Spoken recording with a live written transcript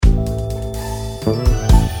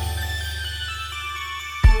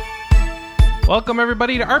Welcome,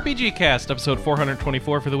 everybody, to RPGCast, episode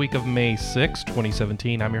 424 for the week of May 6,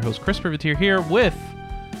 2017. I'm your host, Chris Privateer, here with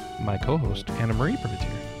my co-host, Anna Marie Privateer.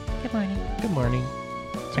 Good morning. Good morning.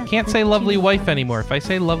 I can't say lovely wife anymore. If I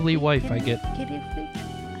say lovely wife, I get...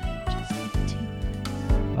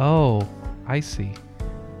 Oh, I see.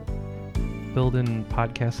 Building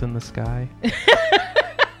podcasts in the sky.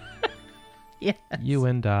 Yes. You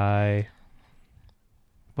and I.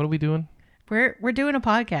 What are we doing? We're doing a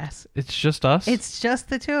podcast. It's just us? It's just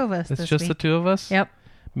the two of us. It's just the two of us? Yep.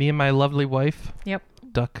 Me and my lovely wife? Yep.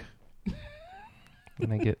 Duck.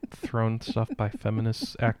 And I get thrown stuff by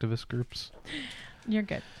feminist activist groups. You're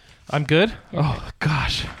good. I'm good? You're good.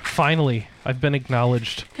 Gosh. Finally. I've been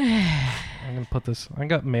acknowledged. I'm going to put this... I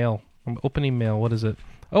got mail. I'm opening mail. What is it?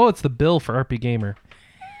 Oh, it's the bill for RP Gamer.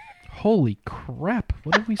 Holy crap.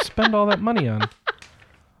 What did we spend all that money on?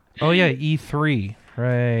 Oh, yeah. E3.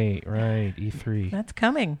 Right. E3. That's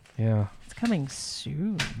coming. Yeah. It's coming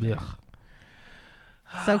soon. Ugh.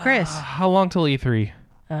 So, Chris. How long till E3?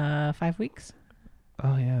 5 weeks.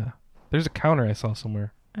 Oh, yeah. There's a counter I saw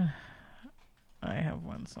somewhere. I have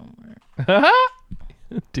one somewhere.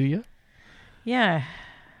 Do you? Yeah.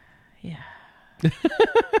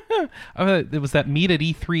 It was that Meet at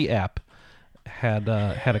E3 app had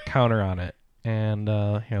a counter on it. And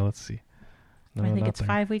here, let's see. No, I think it's there.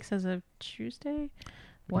 5 weeks as of Tuesday.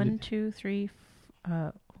 1, 2, 3,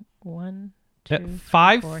 1, 2,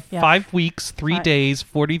 5 4. Yeah. 5 weeks, 3 days,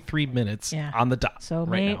 43 minutes on the dot. So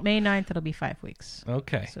right May 9th, it'll be 5 weeks.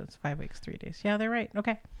 Okay. So it's 5 weeks, 3 days. Yeah, they're right.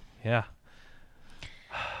 Okay. Yeah.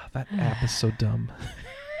 That app is so dumb.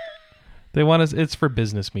 They want us. It's for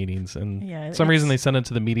business meetings, and for some reason they send it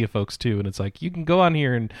to the media folks too. And it's like, you can go on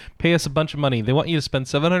here and pay us a bunch of money. They want you to spend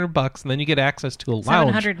 $700, and then you get access to a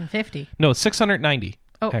lounge. $750. No, $690.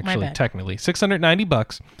 Oh, actually, my bad. Technically,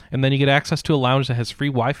 $690, and then you get access to a lounge that has free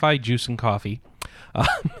Wi-Fi, juice, and coffee,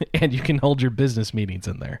 and you can hold your business meetings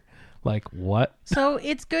in there. Like what? So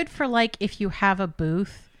it's good for like if you have a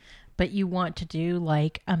booth, but you want to do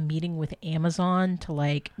like a meeting with Amazon to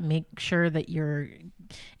like make sure that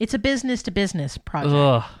it's a business to business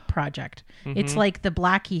project. Mm-hmm. It's like the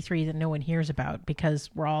Black E3 that no one hears about because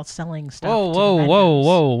we're all selling stuff.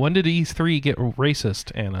 Whoa. When did E3 get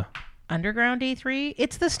racist, Anna? Underground E3?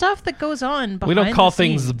 It's the stuff that goes on behind the scenes. We don't call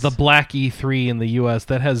things the Black E3 in the U.S.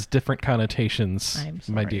 That has different connotations, I'm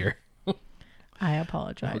sorry. my dear. I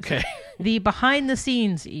apologize. Okay. The behind the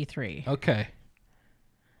scenes E3. Okay.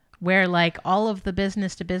 Where like all of the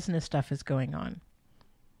business to business stuff is going on.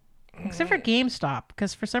 Except for GameStop,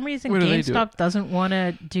 because for some reason GameStop doesn't want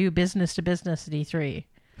to do business to business at E3.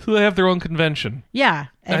 So they have their own convention. Yeah.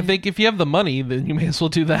 I think if you have the money, then you may as well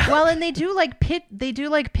do that. Well, and they do like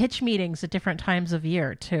pitch meetings at different times of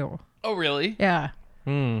year too. Oh, really? Yeah.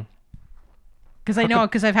 Because I know,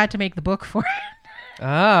 because I've had to make the book for it.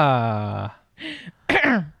 Ah.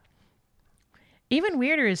 Even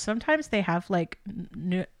weirder is sometimes they have like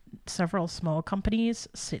several small companies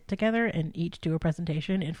sit together and each do a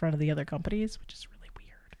presentation in front of the other companies, which is really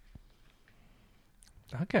weird.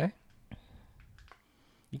 Okay.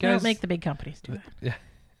 You guys don't make the big companies do that. Yeah.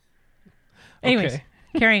 Anyways,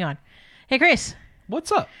 carrying on. Hey, Chris.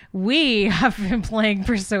 What's up? We have been playing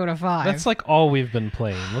Persona 5. That's like all we've been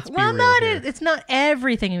playing. Let's be real here. It's not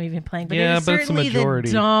everything we've been playing, but yeah, it's but certainly it's the majority.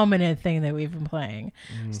 The dominant thing that we've been playing.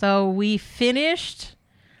 So we finished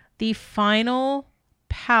the final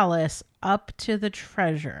palace up to the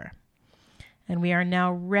treasure, and we are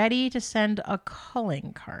now ready to send a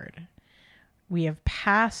calling card. We have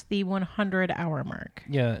passed the 100-hour mark.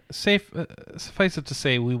 Yeah, suffice it to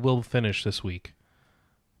say, we will finish this week.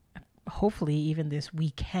 Hopefully, even this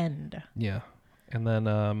weekend. Yeah, and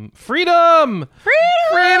then freedom.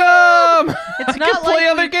 It's I not can play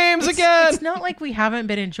other games again. It's not like we haven't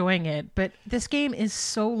been enjoying it, but this game is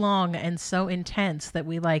so long and so intense that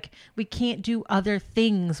we can't do other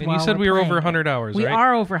things. And you said we were over 100 hours. We right?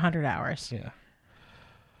 are over 100 hours. Yeah.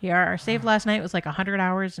 Yeah, our save last night was like 100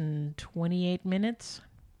 hours and 28 minutes.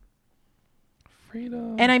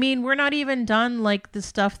 Freedom. And I mean, we're not even done like the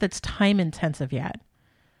stuff that's time intensive yet.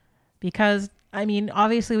 Because, I mean,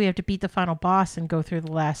 obviously we have to beat the final boss and go through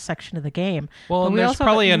the last section of the game. Well, and there's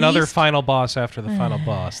probably another final boss after the final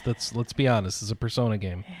boss. Let's be honest, it's a Persona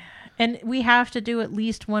game. And we have to do at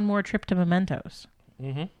least one more trip to Mementos.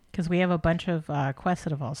 Mm-hmm. Because we have a bunch of quests that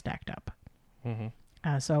have all stacked up. Mm-hmm.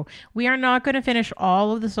 So we are not going to finish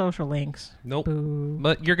all of the social links. Nope. Boo.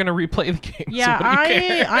 But you're going to replay the game. Yeah, so what do you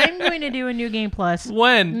care? I'm going to do a new game plus.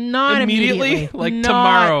 When? Not immediately. Like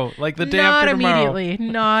tomorrow? Like the day after tomorrow?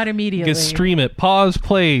 Not immediately. You can stream it. Pause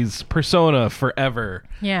plays Persona forever.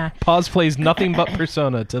 Yeah. Pause plays nothing but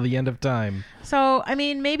Persona to the end of time. So, I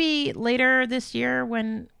mean, maybe later this year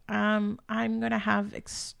when I'm going to have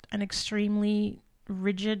an extremely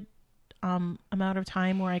rigid amount of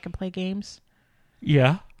time where I can play games.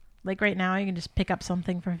 Yeah. Like right now, I can just pick up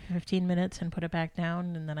something for 15 minutes and put it back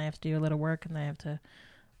down, and then I have to do a little work, and then I have to...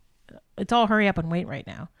 It's all hurry up and wait right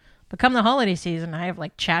now. But come the holiday season, I have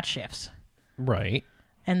like chat shifts. Right.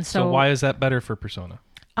 And So why is that better for Persona?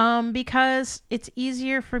 Because it's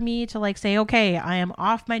easier for me to like say, okay, I am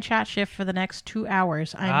off my chat shift for the next 2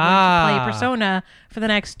 hours. I'm going to play Persona for the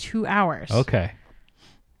next 2 hours. Okay.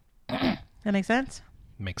 That makes sense?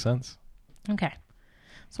 Makes sense. Okay.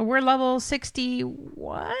 So we're level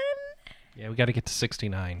 61? Yeah, we got to get to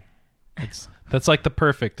 69. That's like the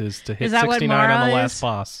perfect is to hit Is that 69 what on the Mara last is?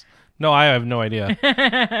 boss. No, I have no idea.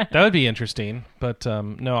 That would be interesting, but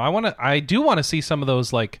no, I do want to see some of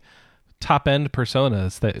those like top end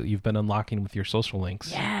personas that you've been unlocking with your social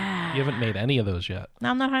links. Yeah. You haven't made any of those yet.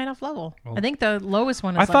 No, I'm not high enough level. Well, I think the lowest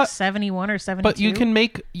one is I thought 71 or 72. But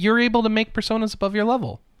you're able to make personas above your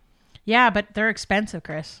level. Yeah, but they're expensive,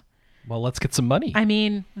 Chris. Well, let's get some money. I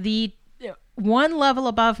mean, the one level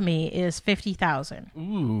above me is 50,000.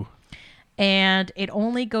 Ooh. And it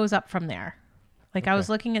only goes up from there. Like I Okay. was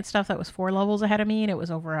looking at stuff that was 4 levels ahead of me, and it was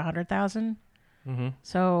over 100,000. Mm-hmm.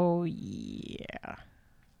 So yeah.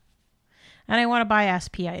 And I want to buy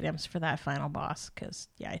SP items for that final boss because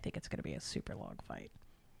I think it's going to be a super long fight.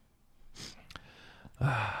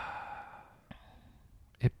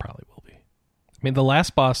 It probably will be. I mean, the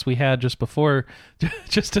last boss we had just before,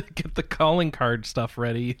 just to get the calling card stuff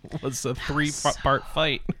ready, was a 3-part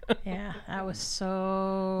fight. Yeah, that was so.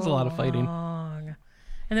 It was a lot of fighting. Long.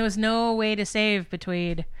 And there was no way to save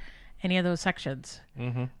between any of those sections.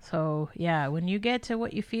 Mm-hmm. So yeah, when you get to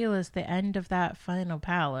what you feel is the end of that final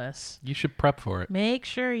palace, You should prep for it. make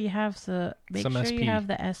sure you have Some you SP. have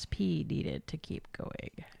the SP needed to keep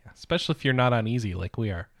going. Especially if you're not on easy like we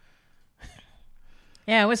are.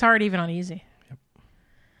 Yeah, it was hard even on easy. Yep.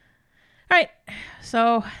 All right.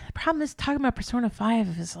 So the problem is talking about Persona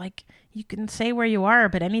 5 is like you can say where you are,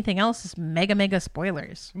 but anything else is mega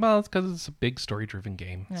spoilers. Well, it's because it's a big story-driven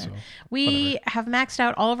game. Yeah. So We have maxed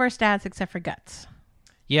out all of our stats except for guts.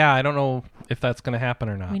 yeah, I don't know if that's going to happen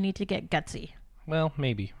or not. We need to get gutsy. Well,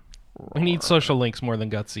 maybe. We need social links more than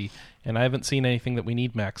gutsy, and I haven't seen anything that we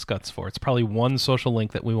need max guts for. It's probably one social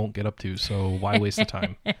link that we won't get up to, so why waste the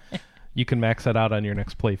time? You can max that out on your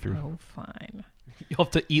next playthrough. Oh, fine. You'll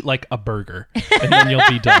have to eat like a burger, and then you'll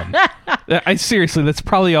be done. I seriously, that's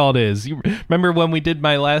probably all it is. You remember when we did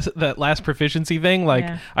that last proficiency thing? Like,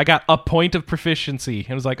 Yeah. I got a point of proficiency,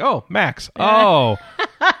 and it was like, oh, max. Oh,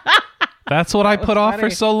 that's what I put off for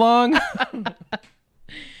funny. so long.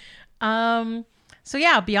 So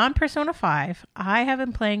yeah, beyond Persona 5, I have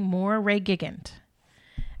been playing more Ray Gigant.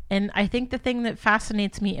 And I think the thing that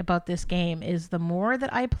fascinates me about this game is the more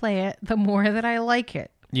that I play it, the more that I like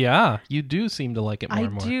it. Yeah, you do seem to like it more I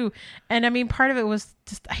and more. do. And I mean, part of it was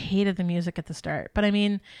just, I hated the music at the start. But I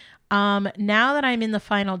mean, now that I'm in the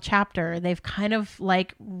final chapter, they've kind of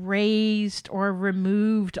like raised or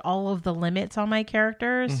removed all of the limits on my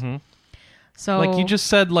characters. Mm-hmm. So Like you just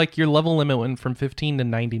said, like your level limit went from 15 to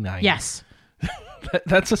 99. yes.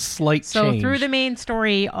 That's a slight So change. through the main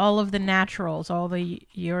story, all of the naturals, all the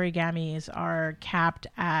Yorigamis are capped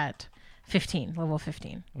at 15, level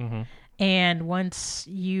 15. Mm-hmm. And once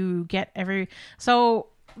you get so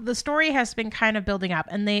the story has been kind of building up,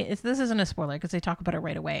 and this isn't a spoiler because they talk about it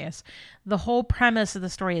right away. Is the whole premise of the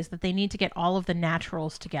story is that they need to get all of the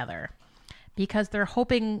naturals together because they're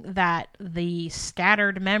hoping that the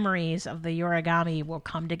scattered memories of the Yorigami will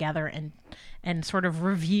come together and sort of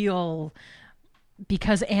reveal,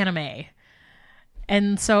 because anime.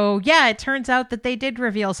 And so yeah, it turns out that they did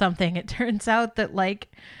reveal something. It turns out that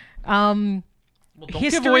like Well, don't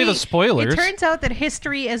give away the spoilers. It turns out that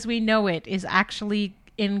history as we know it is actually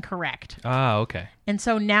incorrect. Ah, okay. And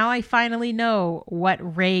so now I finally know what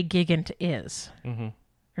Ray Gigant is. Mm-hmm.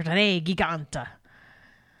 Ray Giganta.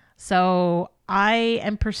 So I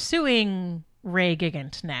am pursuing Ray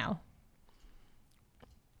Gigant now.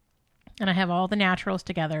 And I have all the naturals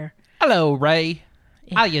together. Hello, Ray.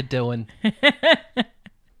 How you doing?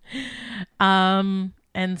 And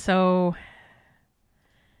so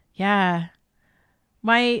yeah.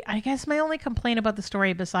 I guess my only complaint about the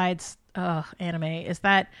story besides anime is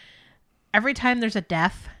that every time there's a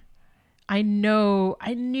death, I knew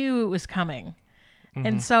it was coming.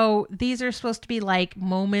 And so these are supposed to be like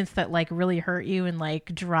moments that like really hurt you and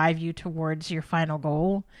like drive you towards your final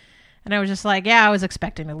goal. And I was just like, yeah, I was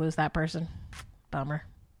expecting to lose that person. Bummer.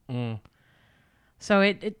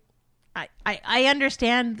 So I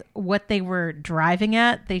understand what they were driving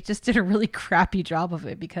at. They just did a really crappy job of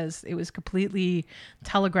it because it was completely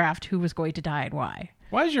telegraphed who was going to die and why.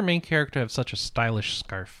 Why does your main character have such a stylish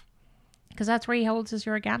scarf? Because that's where he holds his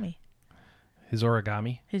origami. His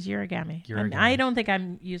origami? His origami. And I don't think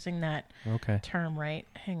I'm using that term right.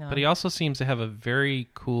 Hang on. But he also seems to have a very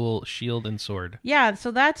cool shield and sword. Yeah,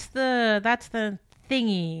 so that's the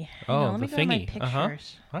thingy. Oh, Hang on, let me the go to my thingy.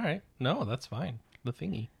 pictures. All right. No, that's fine. The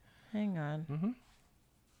thingy. Hang on.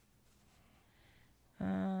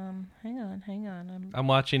 Hang on. I'm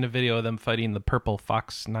watching a video of them fighting the purple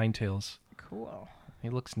fox ninetails. Cool. He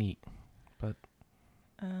looks neat, but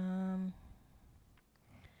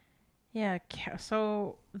yeah.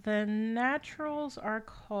 So the naturals are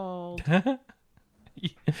called.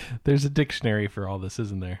 There's a dictionary for all this,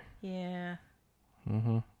 isn't there? Yeah.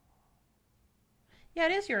 Yeah,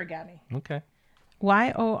 it is origami. Okay.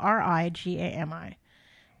 Yorigami.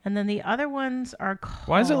 And then the other ones are called...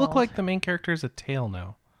 Why does it look like the main character has a tail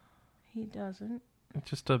now? He doesn't. It's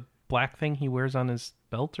just a black thing he wears on his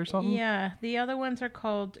belt or something? Yeah, the other ones are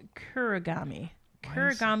called kurigami.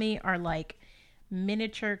 Kurigami are like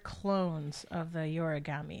miniature clones of the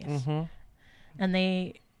origamis.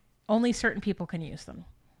 And only certain people can use them.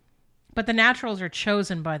 But the naturals are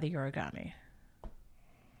chosen by the origami.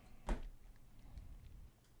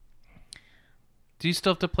 Do you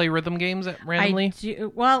still have to play rhythm games randomly?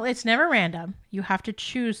 Well, it's never random. You have to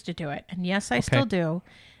choose to do it. And yes, I still do.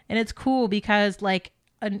 And it's cool because like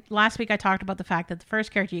last week I talked about the fact that the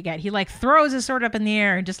first character you get, he like throws his sword up in the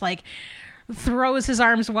air and just like throws his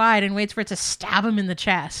arms wide and waits for it to stab him in the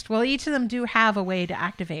chest. Well, each of them do have a way to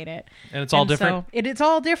activate it. And it's all different? So it's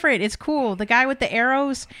all different. It's cool. The guy with the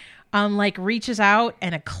arrows like reaches out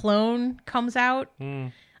and a clone comes out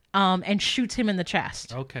and shoots him in the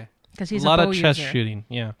chest. Okay. Because he's a lot of chest shooting.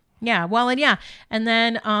 Yeah. Yeah. Well, and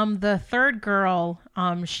then the third girl,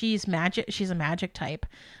 she's magic. She's a magic type.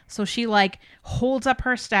 So she like holds up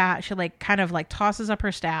her staff. She like kind of like tosses up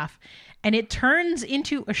her staff and it turns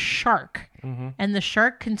into a shark and the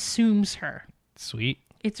shark consumes her. Sweet.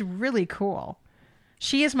 It's really cool.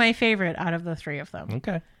 She is my favorite out of the three of them.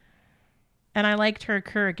 Okay. And I liked her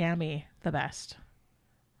kurigami the best.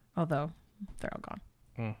 Although they're all gone.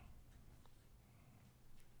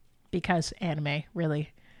 Because anime,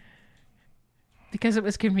 really. Because it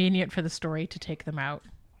was convenient for the story to take them out.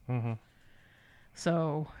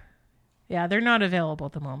 So, yeah, they're not available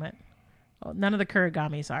at the moment. Well, none of the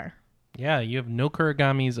kurigamis are. Yeah, you have no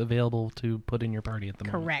kurigamis available to put in your party at the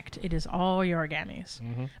moment. Correct. It is all origamis.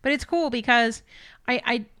 But it's cool because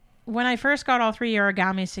I when I first got all three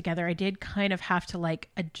origamis together, I did kind of have to like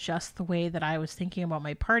adjust the way that I was thinking about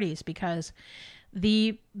my parties because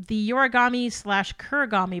the origami /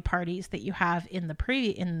 kurigami parties that you have in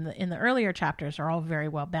the earlier chapters are all very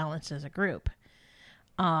well balanced as a group,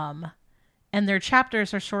 and their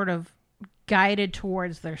chapters are sort of guided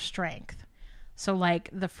towards their strength. So, like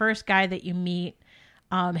the first guy that you meet,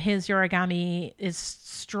 his origami is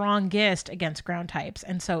strongest against ground types,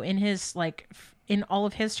 and so in all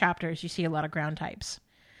of his chapters, you see a lot of ground types.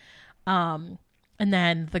 And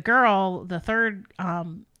then the girl, the third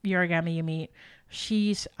origami you meet,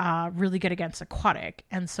 she's really good against aquatic.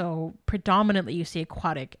 And so predominantly you see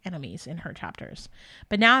aquatic enemies in her chapters.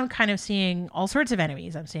 But now I'm kind of seeing all sorts of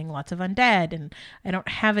enemies. I'm seeing lots of undead, and I don't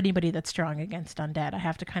have anybody that's strong against undead. I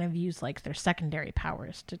have to kind of use like their secondary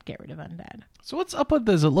powers to get rid of undead. So what's up with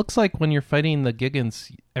this? It looks like when you're fighting the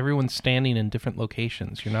Gigants, everyone's standing in different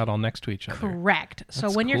locations. You're not all next to each other. Correct. That's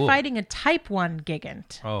so when cool. you're fighting a type 1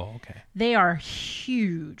 Gigant, they are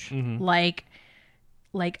huge.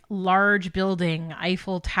 Like large building,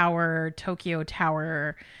 Eiffel Tower, Tokyo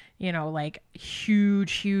Tower, like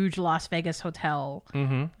huge Las Vegas hotel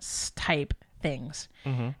type things.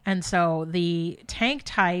 And so the tank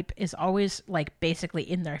type is always like basically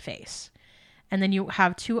in their face. And then you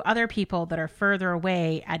have two other people that are further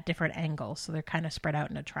away at different angles. So they're kind of spread out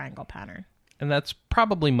in a triangle pattern. And that's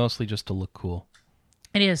probably mostly just to look cool.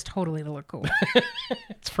 It is totally to look cool.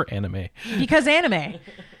 It's for anime. Because anime.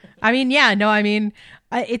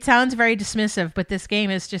 It sounds very dismissive, but this game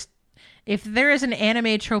is just, if there is an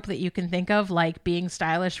anime trope that you can think of, like being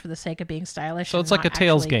stylish for the sake of being stylish. So it's like a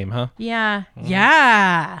Tales game, huh? Yeah.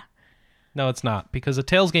 Yeah. No, it's not, because a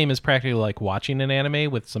Tales game is practically like watching an anime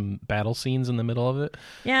with some battle scenes in the middle of it.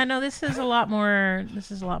 Yeah, no, this is a lot more.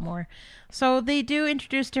 So they do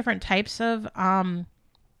introduce different types of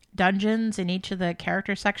dungeons in each of the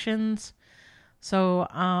character sections. So,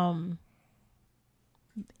 I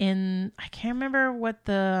can't remember what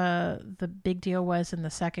the big deal was in the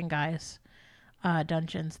second guy's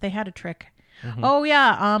dungeons. They had a trick. Mm-hmm. Oh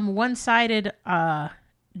yeah, one-sided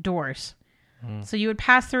doors. So you would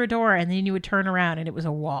pass through a door and then you would turn around and it was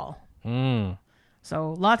a wall.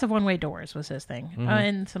 So lots of one-way doors was his thing,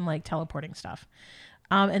 and some like teleporting stuff.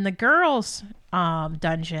 And the girls'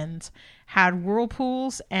 dungeons had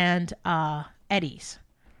whirlpools and eddies.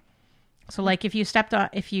 So like if you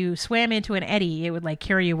swam into an eddy, it would like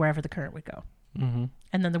carry you wherever the current would go. Mm-hmm.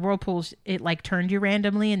 And then the whirlpools, it like turned you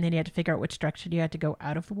randomly, and then you had to figure out which direction you had to go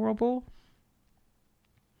out of the whirlpool.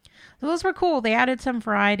 So those were cool. They added some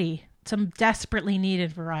variety, some desperately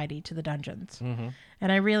needed variety to the dungeons. Mm-hmm.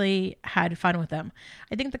 And I really had fun with them.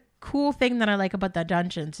 I think the cool thing that I like about the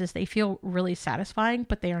dungeons is they feel really satisfying,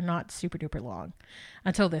 but they are not super duper long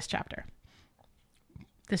until this chapter.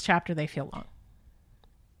 This chapter, they feel long.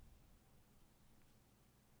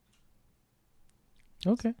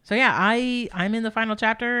 Okay. So yeah, I'm in the final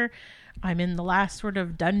chapter. I'm in the last sort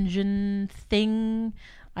of dungeon thing.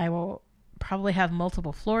 I will probably have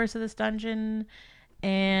multiple floors of this dungeon,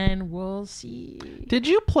 and we'll see. Did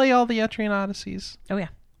you play all the Etrian Odysseys? Oh yeah.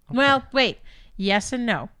 Okay. Well, wait. Yes and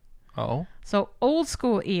no. Oh. So old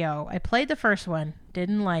school EO, I played the first one,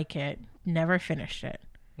 didn't like it, never finished it.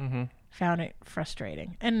 Mm-hmm. Found it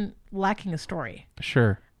frustrating and lacking a story.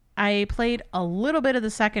 Sure. I played a little bit of the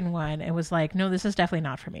second one and was like, no, this is definitely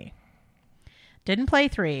not for me. Didn't play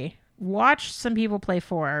 3. Watched some people play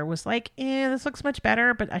 4. Was like, this looks much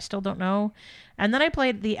better, but I still don't know. And then I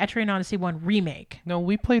played the Etrian Odyssey 1 remake. No,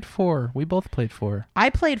 we played 4. We both played 4. I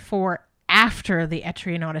played 4 after the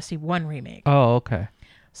Etrian Odyssey 1 remake. Oh, okay.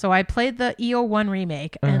 So I played the EO1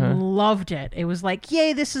 remake and loved it. It was like,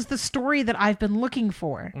 yay, this is the story that I've been looking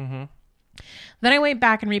for. Mm-hmm. Then I went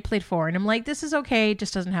back and replayed 4, and I'm like, this is okay. It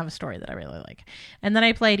just doesn't have a story that I really like. And then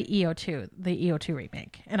I played EO2, the EO2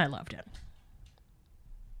 remake, and I loved it.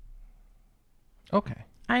 Okay.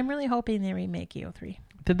 I'm really hoping they remake EO3.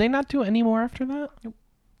 Did they not do any more after that? Nope.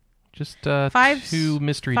 Just 5's, 2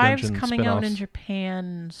 mystery 5's dungeon coming out spin-offs. in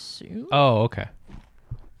Japan soon. Oh, okay.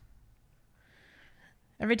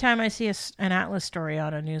 Every time I see an Atlas story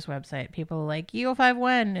on a news website, people are like, EO5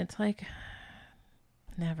 when? It's like,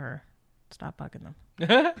 never. Stop bugging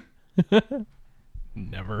them.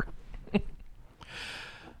 Never.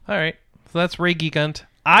 All right. So that's Ray Geek Hunt.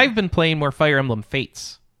 I've been playing more Fire Emblem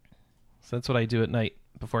Fates. So that's what I do at night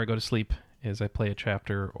before I go to sleep, is I play a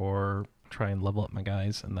chapter or try and level up my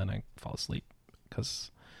guys, and then I fall asleep.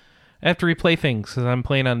 Because I have to replay things, because I'm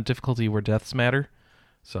playing on a difficulty where deaths matter.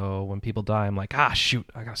 So when people die, I'm like, shoot,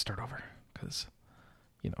 I got to start over. Because,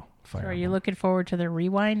 Fire So are Emblem. you looking forward to the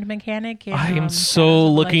rewind mechanic? I am so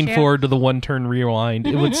looking forward to the one-turn rewind.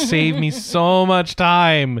 It would save me so much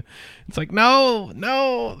time. It's like, no,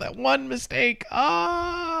 that one mistake.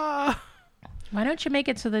 Why don't you make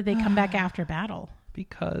it so that they come back after battle?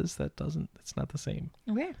 Because it's not the same.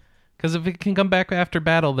 Okay. Because if it can come back after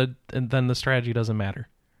battle, then the strategy doesn't matter.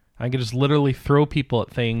 I can just literally throw people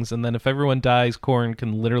at things, and then if everyone dies, Corrin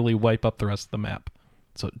can literally wipe up the rest of the map.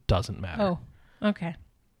 So it doesn't matter. Oh, okay.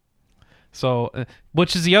 So,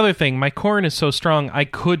 which is the other thing. My Corrin is so strong, I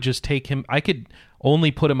could just take him. I could only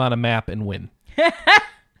put him on a map and win.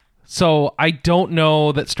 So I don't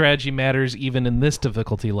know that strategy matters even in this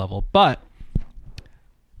difficulty level. But,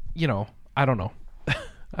 I don't know.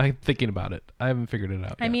 I'm thinking about it. I haven't figured it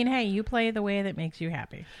out yet. I mean, hey, you play the way that makes you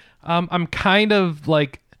happy. I'm kind of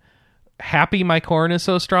like happy my Corrin is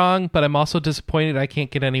so strong, but I'm also disappointed I can't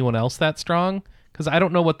get anyone else that strong, because I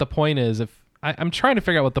don't know what the point is. I'm trying to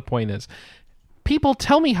figure out what the point is. People,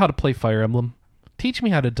 tell me how to play Fire Emblem. Teach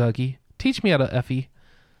me how to Dougie. Teach me how to Effie.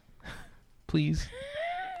 Please.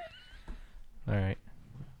 All right.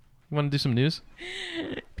 You want to do some news?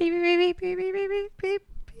 Beep, beep, beep, beep, beep, beep, beep, beep.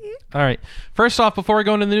 All right. First off, before we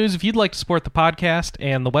go into the news, if you'd like to support the podcast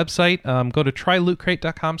and the website, go to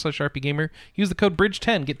trylootcrate.com/rpgamer. Use the code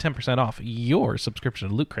BRIDGE10. Get 10% off your subscription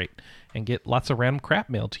to Loot Crate and get lots of random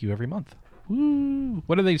crap mailed to you every month. Woo!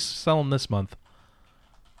 What are they selling this month?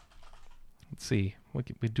 Let's see.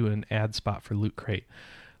 We do an ad spot for Loot Crate.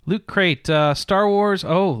 Loot Crate, Star Wars.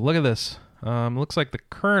 Oh, look at this. Looks like the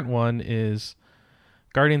current one is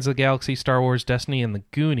Guardians of the Galaxy, Star Wars, Destiny, and the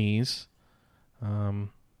Goonies.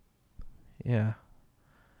 Yeah.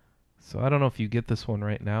 So I don't know if you get this one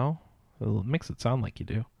right now. It makes it sound like you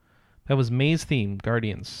do. That was May's theme,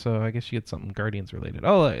 Guardians. So I guess you get something Guardians related.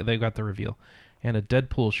 Oh, they got the reveal. And a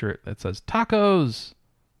Deadpool shirt that says tacos.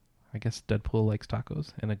 I guess Deadpool likes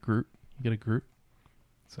tacos. And a Groot. You get a Groot.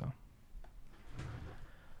 So.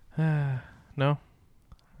 No? All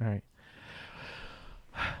right.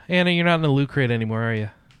 Anna, you're not in the loot crate anymore, are you?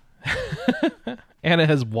 Anna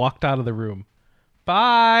has walked out of the room.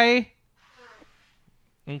 Bye!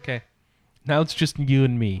 Okay. Now it's just you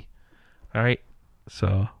and me. All right?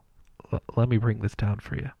 So, let me bring this down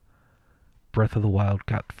for you. Breath of the Wild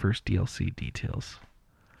got first DLC details.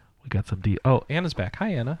 We got some Oh, Anna's back. Hi,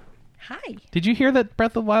 Anna. Hi. Did you hear that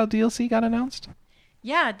Breath of the Wild DLC got announced?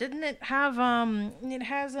 Yeah, didn't it have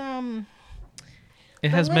It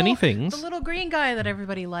has many things. The little green guy that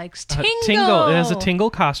everybody likes. Tingle. Tingle. It has a Tingle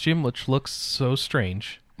costume, which looks so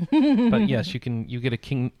strange. But yes, you get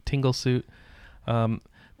a Tingle suit.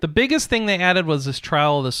 The biggest thing they added was this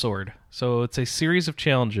Trial of the Sword. So it's a series of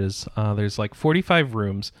challenges. There's like 45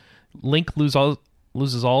 rooms. Link loses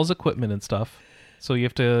all his equipment and stuff. So you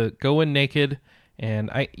have to go in naked, and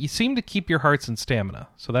you seem to keep your hearts and stamina.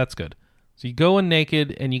 So that's good. So you go in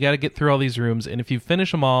naked, and you got to get through all these rooms. And if you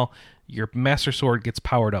finish them all, your Master Sword gets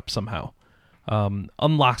powered up somehow.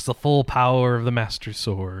 Unlocks the full power of the Master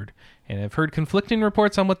Sword. And I've heard conflicting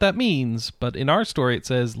reports on what that means, but in our story it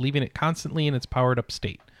says leaving it constantly in its powered up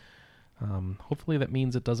state. Hopefully that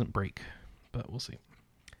means it doesn't break, but we'll see.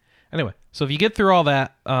 Anyway, so if you get through all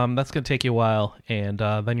that, that's going to take you a while, and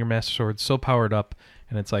then your Master Sword's so powered up,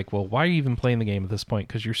 and it's like, well, why are you even playing the game at this point?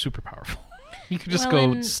 Because you're super powerful. You could just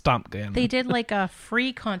go stomp Ganon. They did like a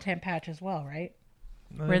free content patch as well, right?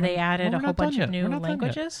 Where they added a whole bunch of new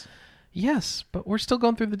languages? Yes, but we're still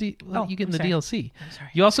going through you get in the DLC. I'm sorry.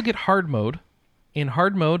 You also get hard mode. In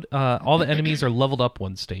hard mode, all the enemies are leveled up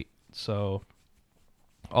one state. So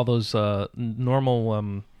all those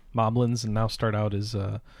normal moblins now start out as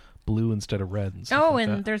blue instead of red. And stuff like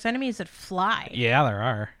that. There's enemies that fly. Yeah,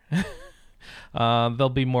 there are. They'll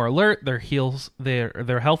be more alert. Their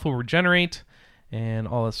health will regenerate, and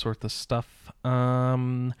all that sort of stuff.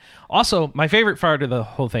 Also, my favorite part of the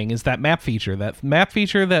whole thing is that map feature. That map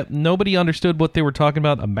feature that nobody understood what they were talking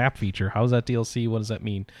about. A map feature. How is that DLC? What does that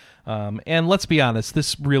mean? And let's be honest,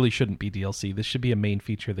 this really shouldn't be DLC. This should be a main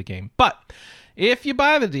feature of the game. But if you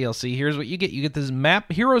buy the DLC, here's what you get. You get this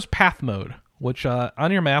map Heroes Path mode, which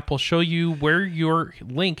on your map will show you where your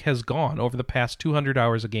Link has gone over the past 200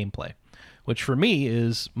 hours of gameplay, which for me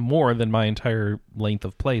is more than my entire length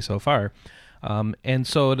of play so far. And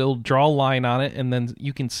so it'll draw a line on it, and then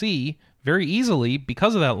you can see very easily,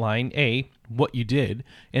 because of that line, A, what you did,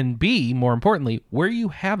 and B, more importantly, where you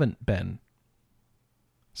haven't been.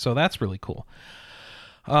 So that's really cool.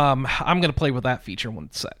 I'm going to play with that feature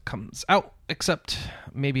once that comes out, except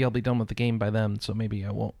maybe I'll be done with the game by then, so maybe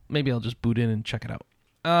I won't. Maybe I'll just boot in and check it out.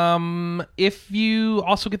 If you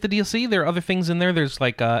also get the DLC, there are other things in there. There's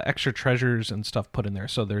like extra treasures and stuff put in there.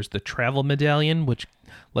 So there's the travel medallion, which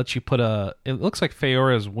lets you it looks like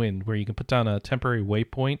Feora's Wind, where you can put down a temporary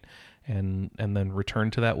waypoint and then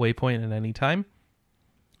return to that waypoint at any time.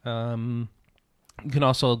 You can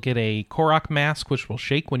also get a Korok mask, which will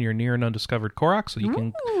shake when you're near an undiscovered Korok, so you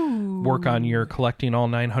can work on your collecting all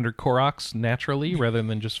 900 Koroks naturally rather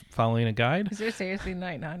than just following a guide. Is there seriously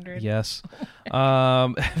 900? Yes. There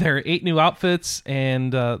are 8 new outfits,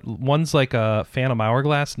 and one's like a Phantom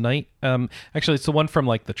Hourglass Knight. Actually, it's the one from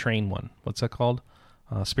like the train one. What's that called?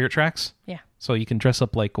 Spirit Tracks? Yeah. So you can dress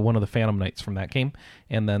up like one of the Phantom Knights from that game.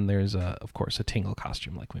 And then there's, of course, a Tingle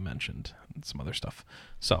costume, like we mentioned, and some other stuff.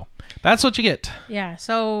 So that's what you get. Yeah.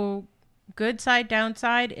 So good side,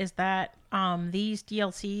 downside is that these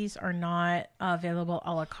DLCs are not available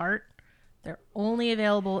a la carte. They're only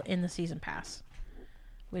available in the Season Pass,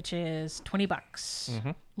 which is $20.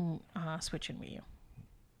 Switch and Wii U.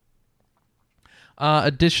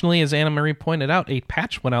 Additionally, as Anna Marie pointed out, a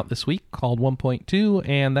patch went out this week called 1.2,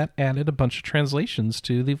 and that added a bunch of translations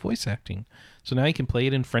to the voice acting. So now you can play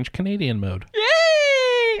it in French-Canadian mode.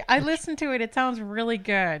 Yay! I listened to it. It sounds really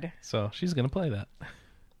good. So she's going to play that.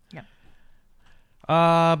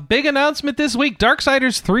 Yep. Big announcement this week.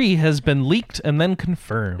 Darksiders 3 has been leaked and then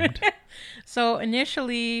confirmed. So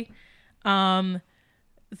initially...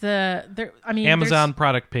 Amazon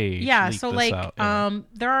product page. Yeah, so like out,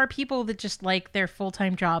 there are people that just like their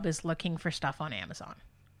full-time job is looking for stuff on Amazon.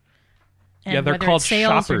 And yeah, they're called sales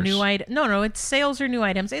shoppers. Or new No, it's sales or new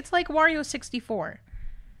items. It's like Wario 64.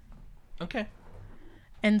 Okay.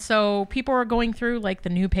 And so people are going through like the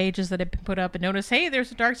new pages that have been put up and notice, hey,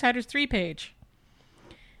 there's a Darksiders 3 page.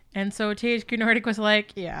 And so THQ Nordic was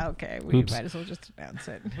like, yeah, okay, we might as well just announce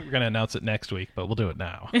it. We're going to announce it next week, but we'll do it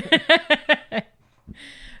now.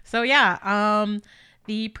 So yeah,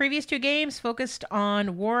 the previous 2 games focused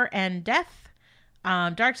on war and death.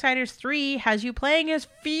 Darksiders 3 has you playing as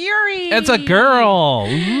Fury. It's a girl.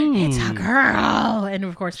 Ooh. It's a girl, and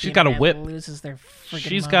of course, she's got a whip. Loses their friggin'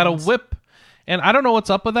 She's got a whip, And I don't know what's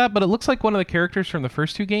up with that, but it looks like one of the characters from the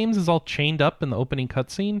first 2 games is all chained up in the opening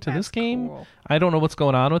cutscene to this game. Cool. I don't know what's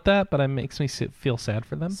going on with that, but it makes me feel sad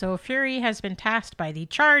for them. So Fury has been tasked by the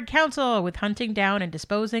Charred Council with hunting down and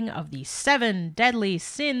disposing of the 7 deadly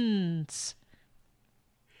sins.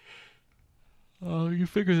 Oh, you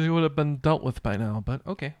figure they would have been dealt with by now, but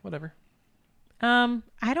okay, whatever.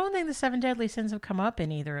 I don't think the 7 deadly sins have come up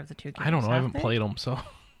in either of the 2 games. I don't know. I haven't played them, so.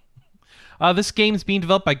 This game is being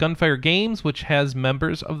developed by Gunfire Games, which has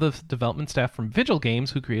members of the development staff from Vigil Games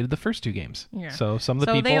who created the first 2 games. Yeah. So some of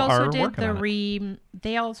the people are working on it.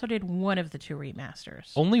 They also did one of the 2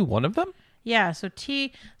 remasters. Only one of them? Yeah. So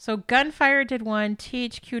Gunfire did one,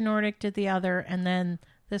 THQ Nordic did the other, and then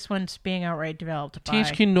this one's being outright developed by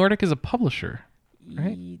THQ Nordic is a publisher,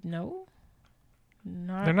 right? No.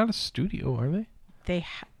 They're not a studio, are they? They're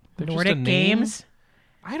Nordic just a Games.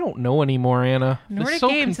 I don't know anymore, Anna. Nordic so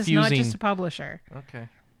Games confusing. is not just a publisher. Okay.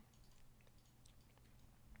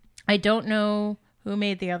 I don't know who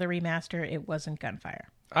made the other remaster. It wasn't Gunfire.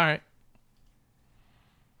 All right.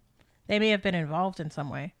 They may have been involved in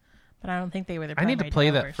some way, but I don't think they were the primary I need to play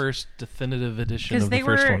developers. that first definitive edition of the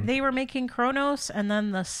first one. Because they were making Chronos and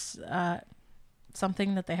then this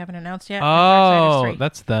something that they haven't announced yet. Oh,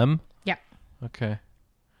 that's them? Yeah. Okay.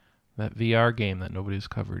 That VR game that nobody's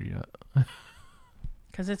covered yet.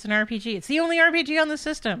 Because it's an RPG. It's the only RPG on the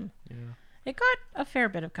system. Yeah. It got a fair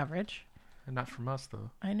bit of coverage. And not from us,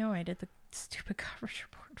 though. I know. I did the stupid coverage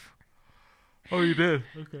report for it. Oh, you did?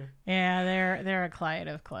 Okay. Yeah, they're a client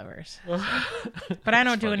of Clever's. But I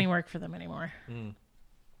don't do any work for them anymore.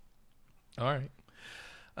 All right.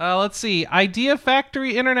 Let's see. Idea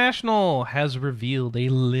Factory International has revealed a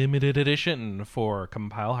limited edition for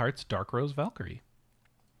Compile Hearts Dark Rose Valkyrie.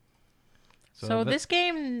 So this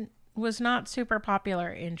game was not super popular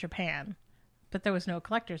in Japan, but there was no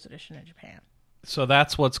collector's edition in Japan. So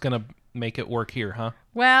that's what's going to make it work here, huh?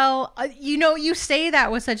 Well, you say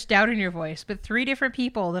that with such doubt in your voice, but 3 different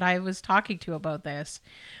people that I was talking to about this,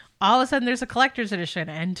 all of a sudden there's a collector's edition,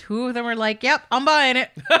 and 2 of them were like, yep, I'm buying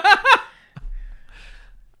it.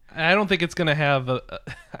 I don't think it's going to have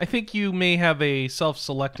I think you may have a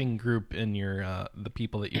self-selecting group in your the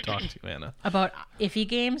people that you talk to, Anna. About iffy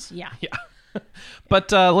games? Yeah. Yeah.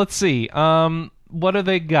 But let's see. What do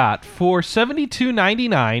they got? For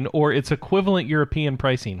 $72.99 or its equivalent European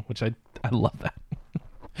pricing, which I love that.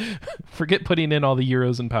 Forget putting in all the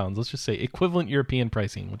euros and pounds. Let's just say equivalent European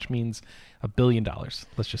pricing, which means $1 billion.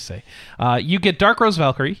 Let's just say. You get Dark Rose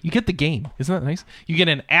Valkyrie. You get the game. Isn't that nice? You get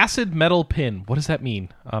an acid metal pin. What does that mean?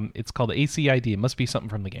 It's called ACID. It must be something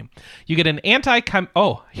from the game. You get an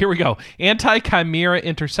here we go. Anti-Chimera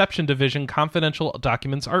Interception Division Confidential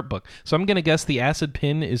Documents Art Book. So I'm going to guess the acid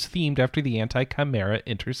pin is themed after the Anti-Chimera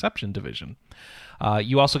Interception Division.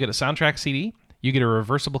 You also get a soundtrack CD. You get a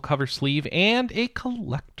reversible cover sleeve and a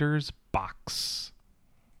collector's box.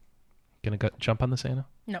 Gonna jump on this, Anna?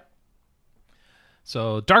 No.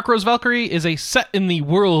 So, Dark Rose Valkyrie is a set in the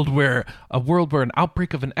world where an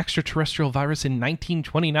outbreak of an extraterrestrial virus in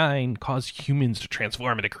 1929 caused humans to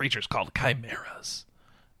transform into creatures called chimeras.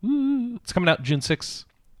 Woo. It's coming out June 6th,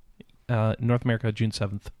 North America, June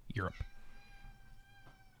 7th, Europe.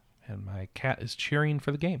 And my cat is cheering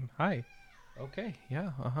for the game. Hi. Okay, yeah,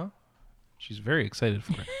 She's very excited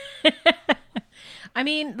for it. I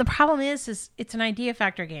mean, the problem is it's an Idea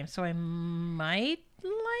Factor game, so I might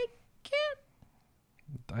like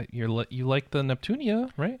it. You like the Neptunia,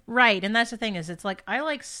 right? Right, and that's the thing is, it's like I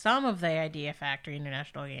like some of the Idea Factory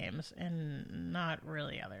International games, and not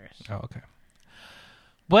really others. Oh, okay.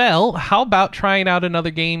 Well, how about trying out another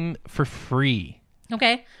game for free?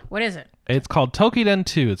 Okay, what is it? It's called Tokiden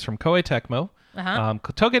 2. It's from Koei Tecmo.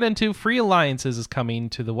 Tokiden 2 Free Alliances is coming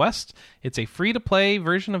to the West. It's a free-to-play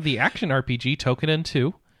version of the action RPG Tokiden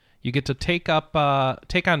 2. You get to take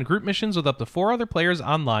on group missions with up to 4 other players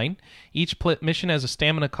online. Each mission has a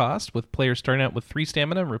stamina cost, with players starting out with 3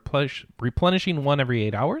 stamina and replenishing 1 every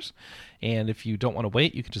 8 hours. And if you don't want to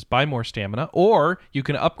wait, you can just buy more stamina, or you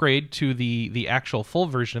can upgrade to the actual full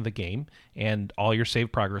version of the game, and all your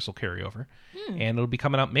save progress will carry over. And it'll be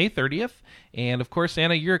coming out May 30th. And of course,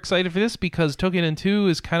 Anna, you're excited for this because Tokiden 2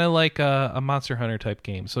 is kind of like a Monster Hunter type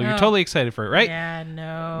game. So you're totally excited for it, right? Yeah,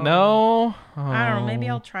 no. No? Oh. I don't know. Maybe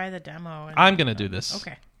I'll try the demo. I'm going to do this.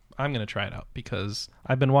 Okay. I'm going to try it out because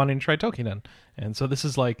I've been wanting to try Tokiden. And so this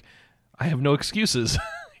is like, I have no excuses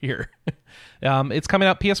here. It's coming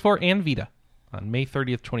out PS4 and Vita on May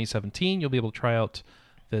 30th, 2017. You'll be able to try out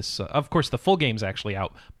this. Of course, the full game's actually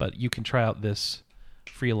out, but you can try out this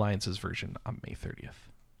Free Alliances version on May 30th.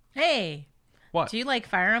 Hey. What? Do you like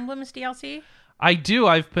Fire Emblem's DLC? I do.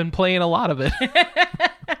 I've been playing a lot of it,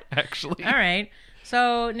 actually. All right.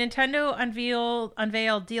 So Nintendo unveiled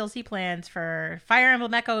DLC plans for Fire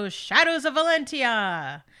Emblem Echoes Shadows of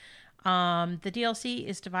Valentia. The DLC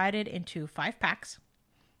is divided into 5 packs.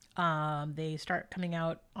 They start coming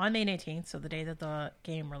out on May 18th, so the day that the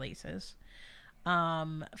game releases.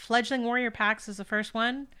 Fledgling Warrior Packs is the first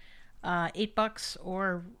one. $8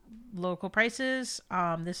 or local prices.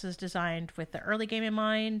 This is designed with the early game in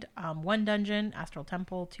mind. 1 dungeon, Astral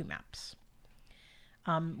Temple, 2 maps.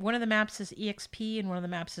 One of the maps is EXP and one of the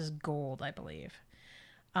maps is gold, I believe.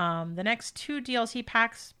 The next 2 DLC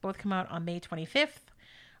packs both come out on May 25th.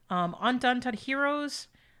 Undaunted Heroes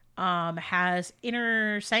has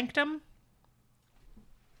Inner Sanctum,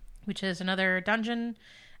 which is another dungeon,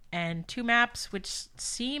 and 2 maps, which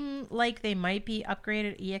seem like they might be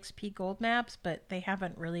upgraded EXP gold maps, but they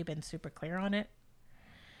haven't really been super clear on it.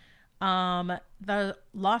 The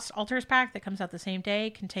Lost Altars pack that comes out the same day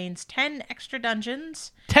contains 10 extra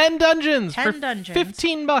dungeons. 10 dungeons 10 for dungeons.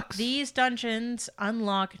 $15. These dungeons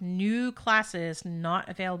unlock new classes not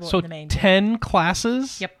available So in the main game. 10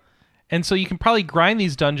 classes? Yep. And so you can probably grind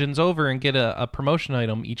these dungeons over and get a promotion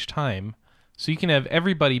item each time. So you can have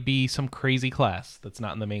everybody be some crazy class that's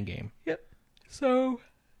not in the main game. Yep. So,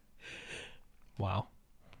 Wow.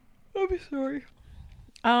 I'm sorry.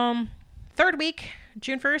 Third week,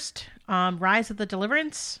 June 1st, Rise of the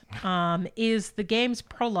Deliverance is the game's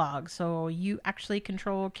prologue. So you actually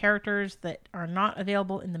control characters that are not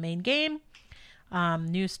available in the main game.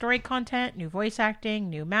 New story content, new voice acting,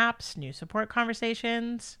 new maps, new support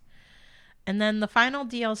conversations. And then the final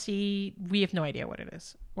DLC, we have no idea what it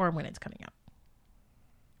is or when it's coming out.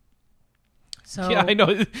 So Yeah, I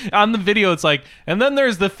know. On the video, it's like, and then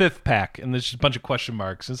there's the 5th pack, and there's just a bunch of question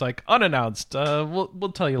marks. It's like, unannounced.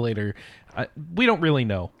 We'll tell you later. We don't really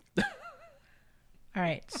know. All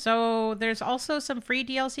right. So there's also some free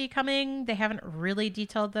DLC coming. They haven't really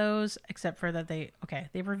detailed those, except for that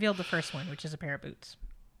they've revealed the first one, which is a pair of boots.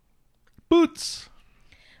 Boots.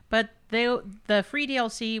 But the free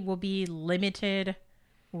DLC will be limited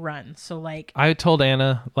run. So like I told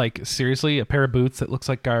Anna, like, seriously, a pair of boots that looks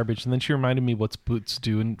like garbage, and then she reminded me what's boots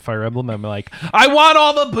do in Fire Emblem. I'm like, I want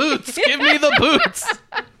all the boots. Give me the boots.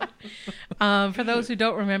 For those who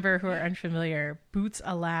don't remember, who are unfamiliar, boots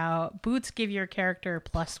give your character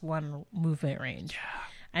 +1 movement range. Yeah.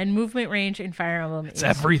 And movement range in Fire Emblem is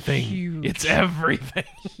everything. Huge. It's everything.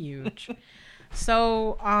 Huge.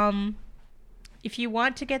 So, if you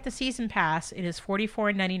want to get the season pass, it is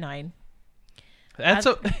 $44.99.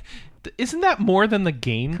 Isn't that more than the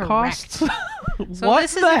game Correct. costs? So What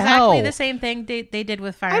this is the exactly hell? the same thing they did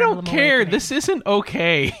with Fire I Emblem don't care. Awakening. This isn't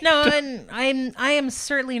okay. No, and I am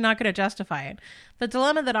certainly not going to justify it. The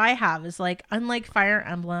dilemma that I have is like, unlike Fire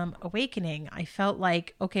Emblem Awakening, I felt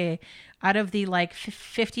like, okay, out of the like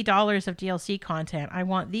 $50 of DLC content, I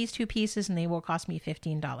want these 2 pieces and they will cost me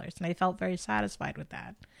 $15. And I felt very satisfied with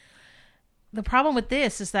that. The problem with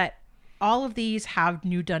this is that all of these have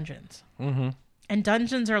new dungeons. Mm-hmm. And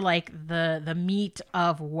dungeons are like the meat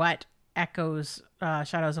of what Echoes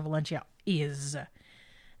Shadows of Valentia is.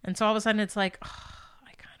 And so all of a sudden it's like, oh,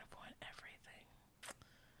 I kind of want everything.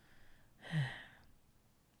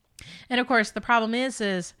 And of course the problem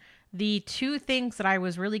is the 2 things that I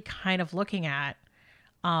was really kind of looking at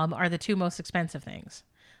are the 2 most expensive things.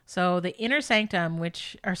 So the Inner Sanctum,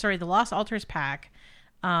 the Lost Altars pack,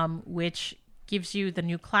 which gives you the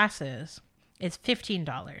new classes, is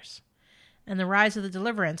 $15. And the Rise of the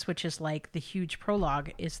Deliverance, which is like the huge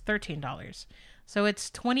prologue, is $13. So it's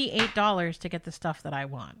 $28 to get the stuff that I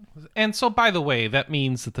want. And so, by the way, that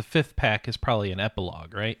means that the 5th pack is probably an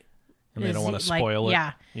epilogue, right? And they don't want to spoil it.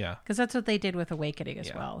 Yeah. Yeah. Because that's what they did with Awakening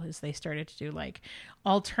as well, is they started to do like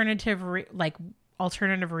alternative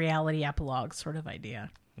reality epilogues sort of idea.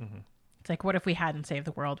 Mm-hmm. It's like, what if we hadn't saved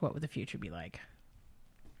the world? What would the future be like?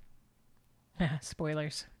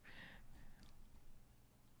 Spoilers.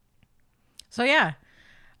 So yeah,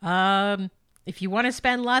 if you want to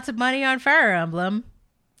spend lots of money on Fire Emblem,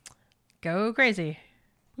 go crazy.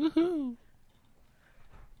 Woohoo!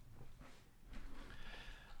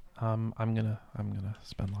 I'm gonna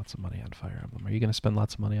spend lots of money on Fire Emblem. Are you gonna spend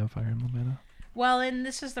lots of money on Fire Emblem, Anna? Well, and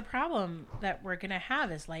this is the problem that we're gonna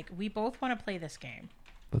have is like we both want to play this game.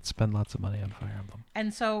 Let's spend lots of money on Fire Emblem.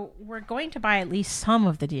 And so we're going to buy at least some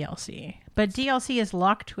of the DLC, but DLC is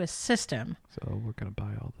locked to a system. So we're gonna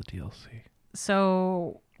buy all the DLC.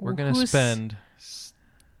 So we're going to spend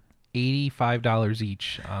 $85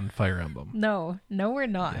 each on Fire Emblem. No, we're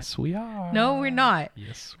not. Yes, we are. No, we're not.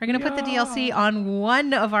 Yes, we're going to put the DLC on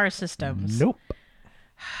one of our systems. Nope.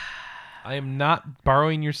 I am not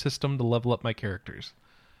borrowing your system to level up my characters.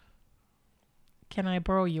 Can I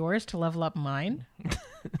borrow yours to level up mine?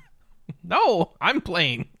 No, I'm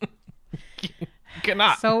playing.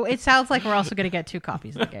 Cannot. So it sounds like we're also going to get 2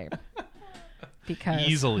 copies of the game. Because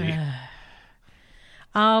Easily.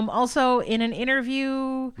 Also, in an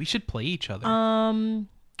interview, We should play each other.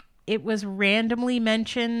 it was randomly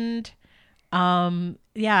mentioned. In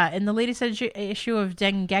the latest issue of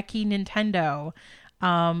Dengeki Nintendo,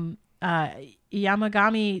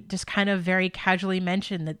 Yamagami just kind of very casually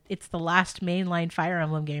mentioned that it's the last mainline Fire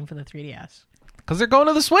Emblem game for the 3DS. Because they're going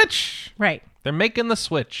to the Switch. Right. They're making the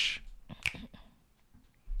Switch.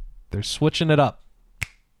 They're switching it up.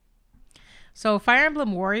 So Fire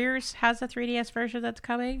Emblem Warriors has a 3DS version that's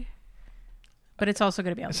coming, but it's also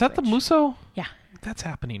going to be on Is the that the Switch. Muso? Yeah. That's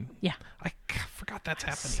happening. Yeah. I forgot that's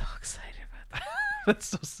happening. So excited about that. That's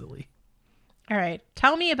so silly. All right.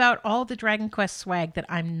 Tell me about all the Dragon Quest swag that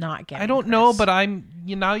I'm not getting. I don't know, but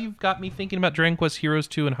now you've got me thinking about Dragon Quest Heroes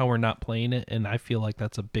 2 and how we're not playing it, and I feel like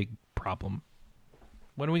that's a big problem.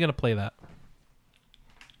 When are we going to play that?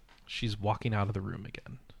 She's walking out of the room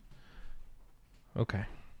again. Okay.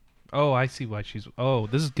 Oh, I see why she's... Oh,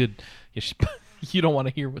 this is good. Yeah, you don't want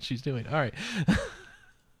to hear what she's doing. All right.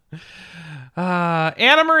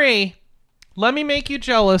 Anna Marie, let me make you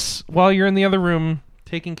jealous while you're in the other room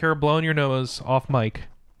taking care of blowing your nose off mic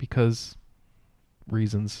because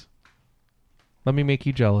reasons. Let me make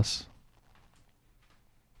you jealous.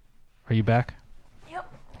 Are you back?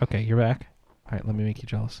 Yep. Okay, you're back. All right, let me make you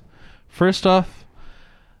jealous. First off,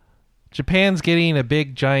 Japan's getting a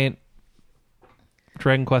big, giant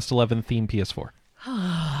Dragon Quest XI theme PS4.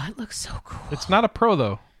 Oh, it looks so cool. It's not a Pro,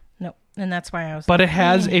 though. No, and that's why I was... But it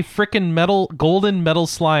has a freaking golden metal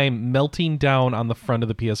slime melting down on the front of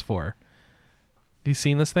the PS4. Have you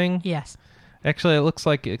seen this thing? Yes. Actually, it looks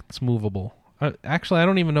like it's movable. Actually, I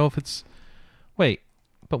don't even know if it's... Wait,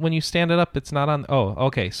 but when you stand it up, it's not on... Oh,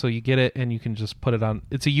 okay, so you get it and you can just put it on...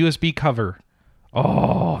 It's a USB cover.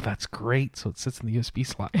 Oh, that's great. So it sits in the USB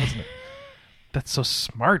slot, doesn't it? That's so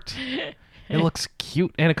smart. It looks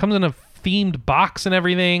cute. And it comes in a themed box and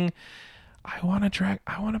everything. I want a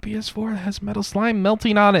PS4 that has metal slime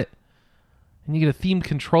melting on it. And you get a themed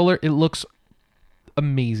controller. It looks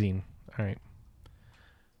amazing. All right.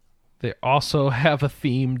 They also have a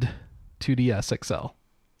themed 2DS XL.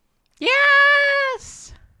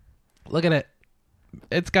 Yes! Look at it.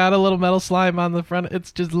 It's got a little metal slime on the front.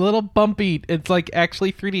 It's just a little bumpy. It's like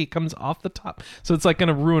actually 3D. It comes off the top. So it's like going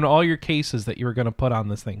to ruin all your cases that you were going to put on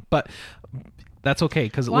this thing. But that's okay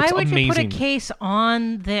because it looks amazing. Why would you put a case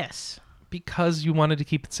on this? Because you wanted to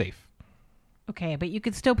keep it safe. Okay, but you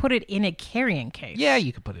could still put it in a carrying case. Yeah,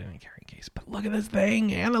 you could put it in a carrying case. But look at this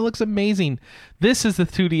thing, and it looks amazing. This is the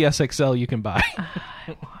 2DS XL you can buy.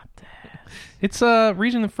 I want this. It's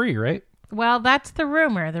region free, right? Well, that's the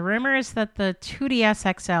rumor. The rumor is that the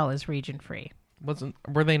 2DS XL is region free.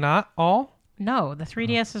 Were they not all? No, the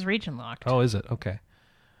 3DS is region locked. Oh, is it? Okay.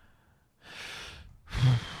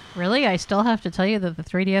 Really? I still have to tell you that the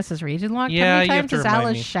 3DS is region locked? Yeah, How many you have times to has remind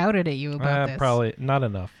Alice me. shouted at you about this? Probably not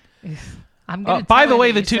enough. I'm gonna By tell the her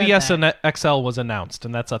way, that the you said 2DS that. and XL was announced,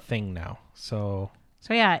 and that's a thing now. So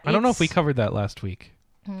yeah, I don't know if we covered that last week.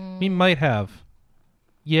 We might have.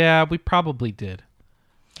 Yeah, we probably did.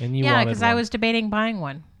 And you wanted because one. I was debating buying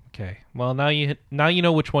one. Okay. Well, now you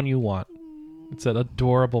know which one you want. It's an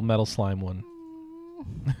adorable metal slime one.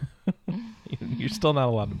 You're still not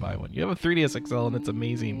allowed to buy one. You have a 3DS XL, and it's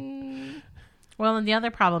amazing. Well, and the other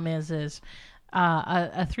problem is a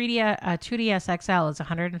 2DS XL is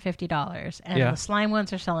 $150, and Yeah. the slime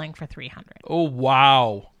ones are selling for $300. Oh,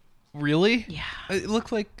 wow. Really? Yeah. It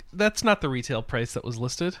looked like that's not the retail price that was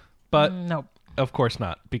listed, but Nope. of course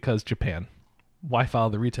not, because Japan. Why follow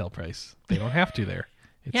the retail price? They don't have to there.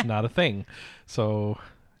 It's Yeah. not a thing. So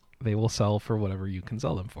they will sell for whatever you can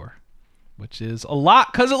sell them for, which is a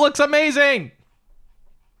lot because it looks amazing.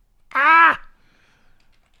 Ah!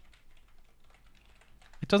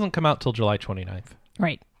 It doesn't come out till July 29th.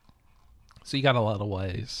 Right. So you got a lot of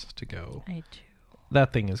ways to go. I do.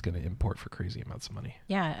 That thing is going to import for crazy amounts of money.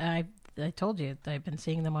 Yeah, I told you I've been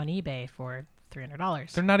seeing them on eBay for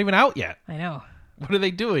 $300. They're not even out yet. I know. What are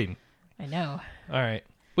they doing? I know. All right.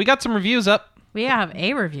 We got some reviews up. We have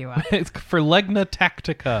a review up. It's for Legna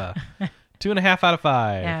Tactica. 2.5 out of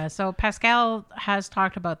 5. Yeah, so Pascal has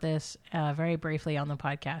talked about this very briefly on the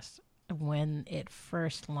podcast when it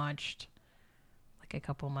first launched like a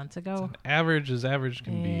couple months ago. Average as average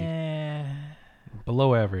can Yeah. be.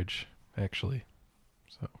 Below average, actually.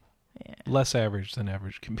 So Yeah. less average than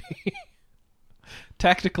average can be.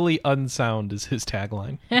 Tactically unsound is his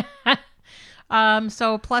tagline.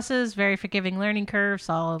 So pluses, very forgiving learning curve,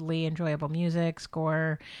 solidly enjoyable music,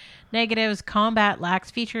 score. Negatives, combat lacks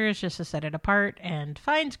features just to set it apart, and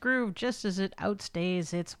finds groove just as it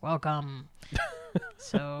outstays its welcome.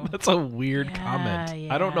 So That's a weird comment.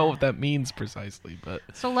 yeah. I don't know what that means precisely, but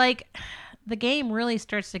So like the game really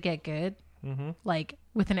starts to get good like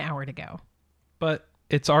with an hour to go. but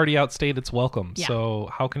it's already outstayed its welcome. Yeah. So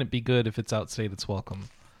how can it be good if it's outstayed its welcome?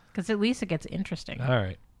 Because at least it gets interesting. All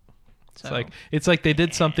right. So It's like they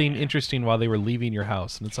did something interesting while they were leaving your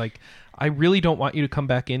house, and it's like, I really don't want you to come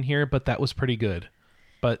back in here, but that was pretty good.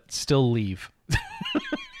 But still leave.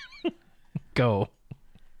 Go. all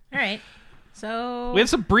right. So We have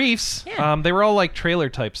some briefs. Yeah. They were all like trailer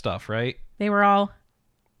type stuff, right? they were all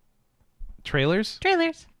Trailers?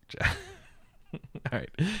 trailers. All right.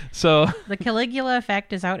 So The Caligula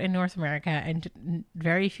effect is out in North America, and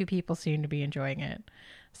very few people seem to be enjoying it.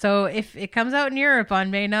 So if it comes out in Europe on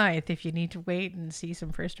May 9th, if you need to wait and see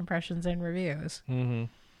some first impressions and reviews. we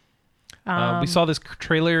saw this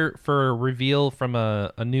trailer for a reveal from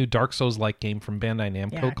a new Dark Souls-like game from Bandai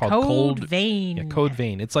Namco called Code Vein. Yeah, Code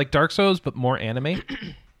Vein. It's like Dark Souls, but more anime.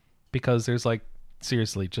 Because there's like,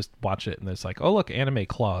 seriously, just watch it, and there's like, oh look, anime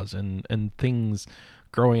claws and things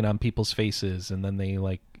growing on people's faces, and then they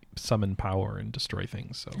like summon power and destroy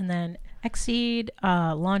things. So And then Exceed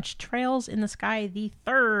launched Trails in the Sky the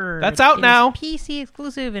 3rd. That's out It is now. PC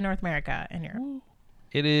exclusive in North America and Europe.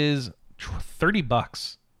 it is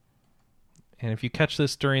 $30. And if you catch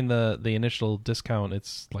this during the initial discount,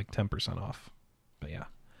 it's like 10% off. But yeah.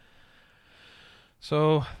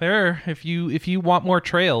 So there, if you want more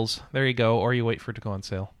Trails, there you go, or you wait for it to go on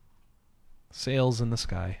sale. Sales in the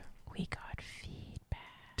sky. We got feedback.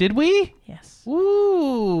 Did we? Yes.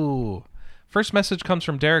 Ooh. First message comes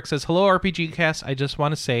from Derek. Says, hello, RPGCast. I just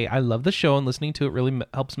want to say I love the show, and listening to it really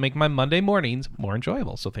helps make my Monday mornings more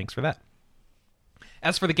enjoyable. So thanks for that.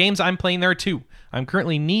 As for the games I'm playing, there are two. I'm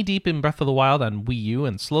currently knee-deep in Breath of the Wild on Wii U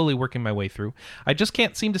and slowly working my way through. I just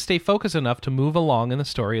can't seem to stay focused enough to move along in the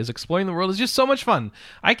story, as exploring the world is just so much fun.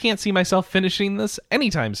 I can't see myself finishing this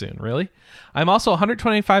anytime soon, really. I'm also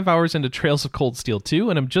 125 hours into Trails of Cold Steel 2,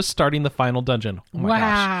 and I'm just starting the final dungeon. Oh my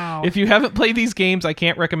Wow. gosh. If you haven't played these games, I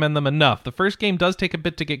can't recommend them enough. The first game does take a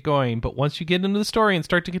bit to get going, but once you get into the story and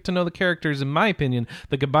start to get to know the characters, in my opinion,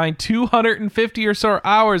 the combined 250 or so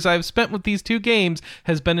hours I've spent with these two games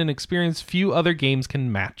has been an experience few other games can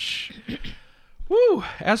match. Woo!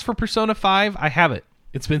 As for Persona 5, I have it.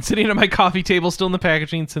 It's been sitting on my coffee table still in the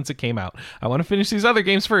packaging since it came out. I want to finish these other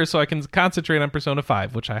games first so I can concentrate on Persona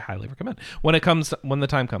 5, which I highly recommend when the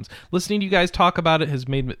time comes. Listening to you guys talk about it has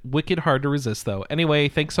made it wicked hard to resist, though. Anyway,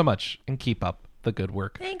 thanks so much, and keep up the good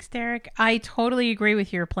work. Thanks, Derek. I totally agree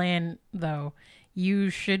with your plan, though.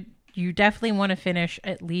 You definitely want to finish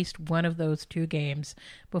at least one of those two games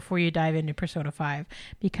before you dive into Persona 5,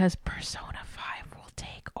 because Persona 5 will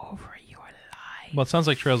take over your life. Well, it sounds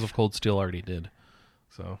like Trails of Cold Steel already did.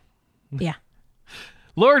 So, Yeah.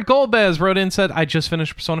 Lord Golbez wrote in and said, I just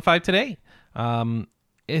finished Persona 5 today.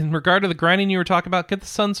 In regard to the grinding you were talking about, get the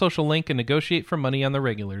Sun Social link and negotiate for money on the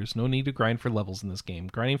regulars. No need to grind for levels in this game.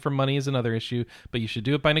 Grinding for money is another issue, but you should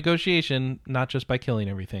do it by negotiation, not just by killing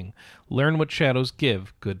everything. Learn what shadows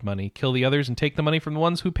give good money. Kill the others and take the money from the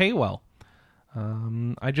ones who pay well.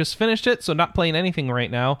 I just finished it, so not playing anything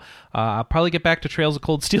right now. I'll probably get back to Trails of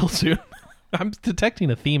Cold Steel soon. I'm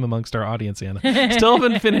detecting a theme amongst our audience, Anna. Still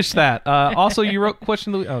haven't finished that. Also, you wrote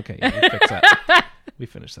question of the week. Okay, yeah, we fixed that. We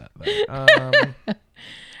finished that.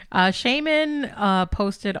 Shaman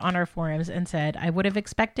posted on our forums and said, I would have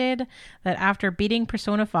expected that after beating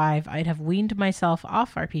Persona 5, I'd have weaned myself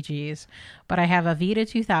off RPGs, but I have a Vita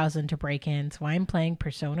 2000 to break in, so I'm playing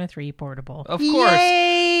Persona 3 Portable. Of course.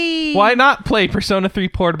 Yay! Why not play Persona 3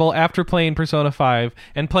 Portable after playing Persona 5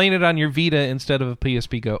 and playing it on your Vita instead of a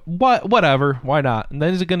PSP Go? Whatever. Why not? And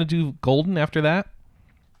then is it going to do Golden after that?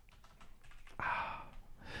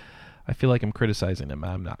 I feel like I'm criticizing him.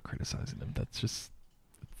 I'm not criticizing him. That's just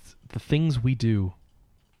the things we do.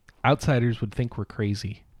 Outsiders would think we're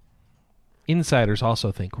crazy. Insiders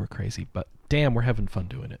also think we're crazy, but damn, we're having fun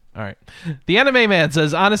doing it. All right. The Anime Man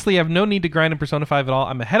says, honestly, I have no need to grind in Persona 5 at all.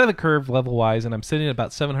 I'm ahead of the curve level-wise, and I'm sitting at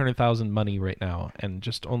about 700,000 money right now, and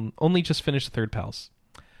just only just finished the third palace.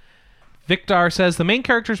 Victor says, the main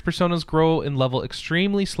character's personas grow in level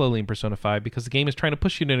extremely slowly in Persona 5 because the game is trying to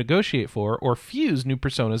push you to negotiate for or fuse new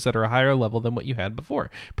personas that are a higher level than what you had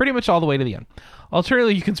before, pretty much all the way to the end.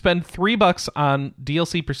 Alternatively, you can spend $3 on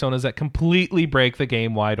DLC personas that completely break the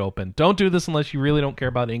game wide open. Don't do this unless you really don't care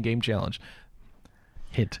about in-game challenge.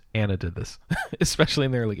 Hint, Anna did this, especially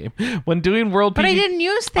in the early game. When doing world PvP... But I didn't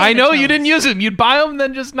use Thanatos. I know you didn't use them. You'd buy them,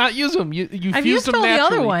 then just not use them. You I've fused used them all the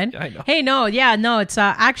naturally. other one. I know. Hey, no, it's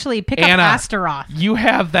actually pick Anna, up Astaroth. You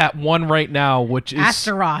have that one right now, which is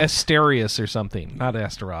Astaroth. Asterius or something, not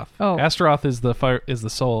Astaroth. Oh. Astaroth is the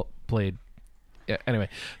soul blade. Yeah, anyway,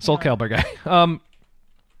 Soul Calibur guy.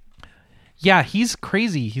 Yeah, he's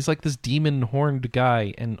crazy. He's like this demon horned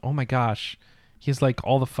guy, and oh my gosh, he's like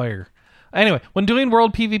all the fire. Anyway, when doing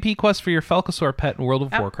world PvP quests for your Falcosaur pet in World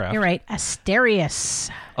of Warcraft... You're right. Asterius.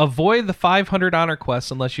 Avoid the 500 honor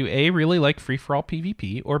quests unless you A, really like free-for-all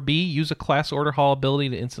PvP, or B, use a class order hall ability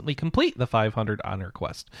to instantly complete the 500 honor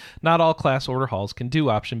quest. Not all class order halls can do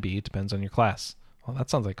option B. It depends on your class. Well, that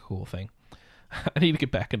sounds like a cool thing. I need to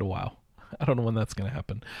get back into WoW. I don't know when that's going to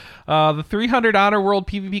happen. The 300 Honor World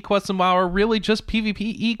PvP quests in WoW are really just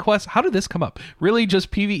PvPe quests. How did this come up? Really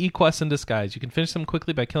just PvE quests in disguise. You can finish them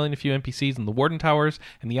quickly by killing a few NPCs in the Warden Towers,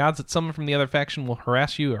 and the odds that someone from the other faction will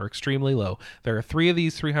harass you are extremely low. There are 3 of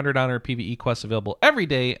these 300 Honor PvE quests available every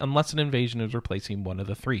day, unless an invasion is replacing one of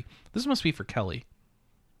the 3. This must be for Kelly.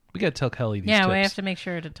 We got to tell Kelly these tips. Yeah, we have to make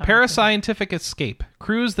sure to talk. Parascientific Escape.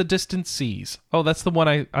 Cruise the Distant Seas. Oh, that's the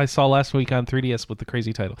one I saw last week on 3DS with the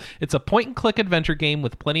crazy title. It's a point-and-click adventure game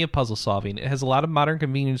with plenty of puzzle solving. It has a lot of modern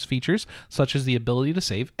convenience features, such as the ability to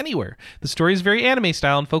save anywhere. The story is very anime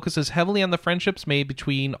style and focuses heavily on the friendships made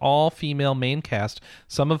between all-female main cast,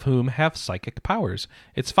 some of whom have psychic powers.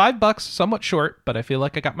 It's $5, somewhat short, but I feel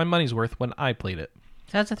like I got my money's worth when I played it.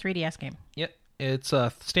 So that's a 3DS game. Yep. It's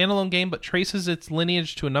a standalone game, but traces its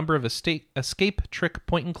lineage to a number of escape trick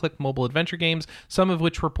point-and-click mobile adventure games, some of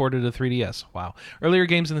which were ported to 3DS. Wow. Earlier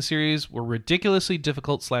games in the series were ridiculously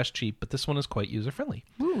difficult/cheap, but this one is quite user-friendly.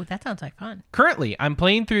 Ooh, that sounds like fun. Currently, I'm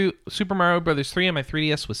playing through Super Mario Bros. 3 on my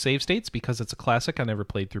 3DS with save states because it's a classic I never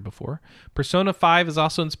played through before. Persona 5 has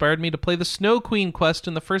also inspired me to play the Snow Queen quest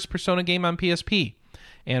in the first Persona game on PSP,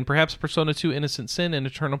 and perhaps Persona 2 Innocent Sin and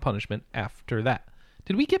Eternal Punishment after that.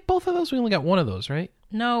 Did we get both of those? We only got one of those, right?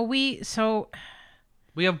 No, we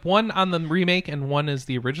have one on the remake and one is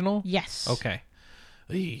the original? Yes. Okay.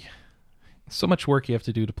 Eey. So much work you have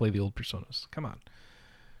to do to play the old Personas. Come on.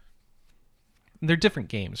 They're different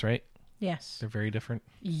games, right? Yes. They're very different.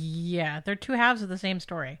 Yeah, they're 2 halves of the same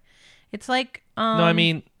story. It's like No, I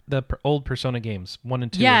mean the old Persona games, 1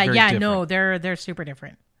 and 2 are very different. No, they're super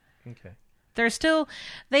different. Okay.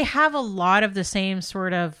 They have a lot of the same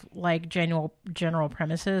sort of like general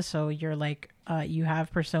premises. So you're like, you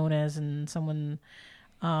have personas and someone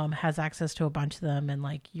has access to a bunch of them, and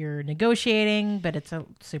like you're negotiating, but it's a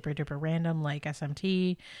super duper random, like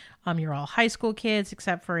SMT. You're all high school kids,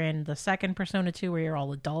 except for in the second Persona 2 where you're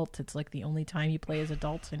all adults. It's like the only time you play as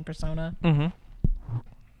adults in Persona. Mm-hmm.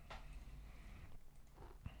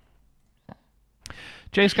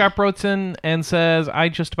 Jay Scott wrote in and says, I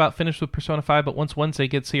just about finished with Persona 5, but once Wednesday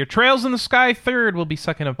gets here, Trails in the Sky 3rd will be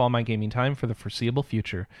sucking up all my gaming time for the foreseeable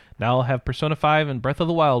future. Now I'll have Persona 5 and Breath of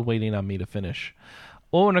the Wild waiting on me to finish.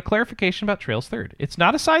 Oh, and a clarification about Trails 3rd. It's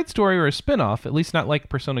not a side story or a spin-off, at least not like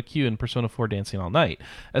Persona Q and Persona 4 Dancing All Night.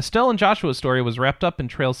 Estelle and Joshua's story was wrapped up in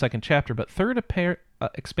Trails' 2nd chapter, but 3rd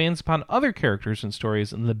expands upon other characters and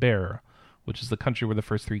stories in the Bear, which is the country where the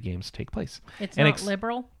first 3 games take place. It's not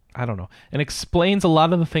liberal? I don't know, and explains a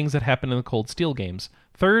lot of the things that happen in the Cold Steel games.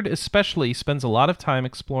 3rd especially spends a lot of time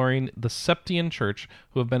exploring the Septian Church,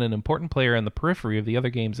 who have been an important player on the periphery of the other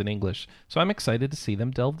games in English, so I'm excited to see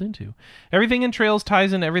them delved into. Everything in Trails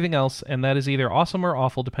ties in everything else, and that is either awesome or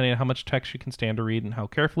awful depending on how much text you can stand to read and how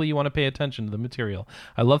carefully you want to pay attention to the material.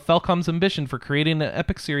 I love Falcom's ambition for creating an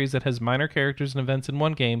epic series that has minor characters and events in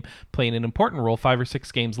one game, playing an important role 5 or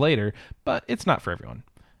 6 games later, but it's not for everyone.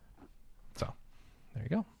 So, there you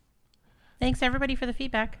go. Thanks, everybody, for the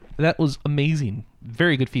feedback. That was amazing.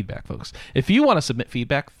 Very good feedback, folks. If you want to submit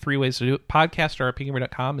feedback, 3 ways to do it.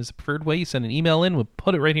 Podcast@rpgamer.com is the preferred way. You send an email in. We'll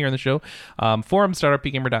put it right here on the show.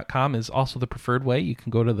 Forums.rpgamer.com is also the preferred way. You can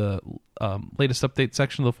go to the latest update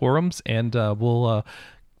section of the forums, and we'll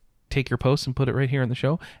take your post and put it right here on the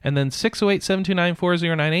show. And then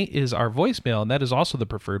 608-729-4098 is our voicemail, and that is also the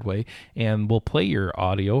preferred way. And we'll play your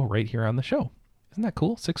audio right here on the show. Isn't that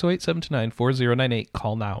cool? 608-729-4098.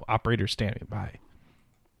 Call now. Operator standing by.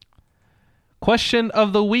 Question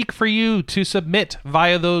of the week for you to submit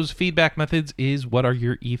via those feedback methods is, what are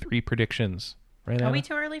your E3 predictions? Right, Anna? Are we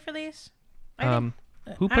too early for these? Who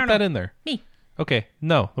put that in there? Me. Okay.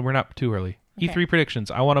 No, we're not too early. Okay. E3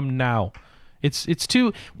 predictions. I want them now. It's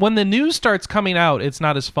too... When the news starts coming out, it's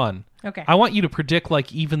not as fun. Okay. I want you to predict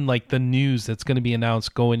even the news that's going to be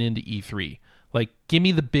announced going into E3. Like, give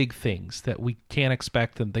me the big things that we can't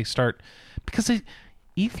expect, and they start... Because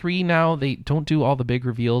E3 now, they don't do all the big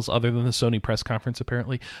reveals other than the Sony press conference.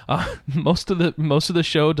 Apparently, most of the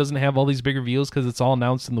show doesn't have all these big reveals because it's all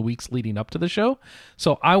announced in the weeks leading up to the show.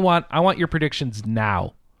 So I want your predictions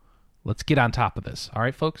now. Let's get on top of this. All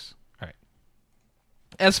right, folks. All right.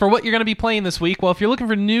 As for what you're going to be playing this week, well, if you're looking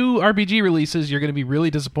for new RPG releases, you're going to be really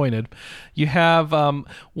disappointed. You have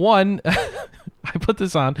one. I put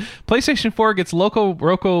this on. PlayStation 4 gets Loco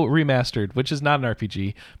Roco Remastered, which is not an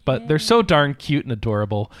RPG, but they're so darn cute and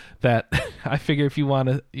adorable that I figure if you want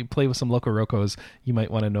to play with some Loco Rocos, you might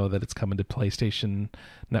want to know that it's coming to PlayStation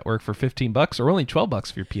Network for $15 or only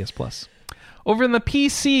 $12 for your PS Plus. Over in the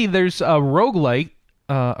PC, there's a roguelike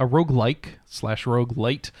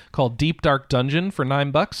called Deep Dark Dungeon for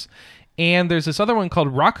 $9. And there's this other one called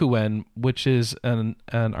Rakuen, which is an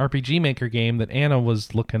RPG Maker game that Anna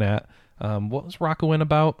was looking at. What was Rakuen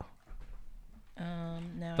about?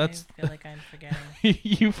 No, I I feel like I'm forgetting.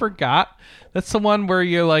 You forgot? That's the one where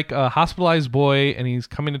you're like a hospitalized boy and he's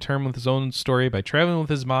coming to terms with his own story by traveling with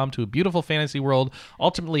his mom to a beautiful fantasy world,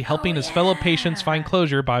 ultimately helping his fellow patients find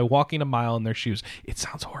closure by walking a mile in their shoes. It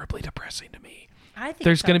sounds horribly depressing to me. I think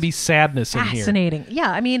There's going to be sadness in here. fascinating.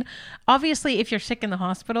 Yeah, I mean, obviously, if you're sick in the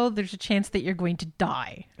hospital, there's a chance that you're going to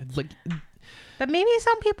die. Like, But maybe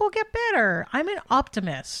some people get better. I'm an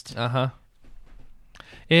optimist.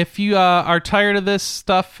 If you are tired of this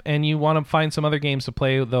stuff and you want to find some other games to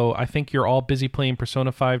play, though, I think you're all busy playing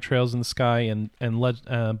Persona 5 Trails in the Sky and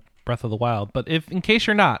Breath of the Wild. But if, in case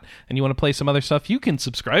you're not, and you want to play some other stuff, you can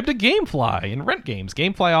subscribe to GameFly and rent games.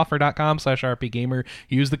 GameFlyOffer.com/RPGamer.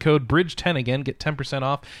 Use the code BRIDGE10 again, get 10%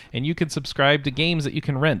 off, and you can subscribe to games that you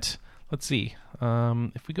can rent. Let's see.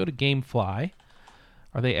 If we go to GameFly,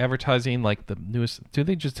 are they advertising like the newest? Do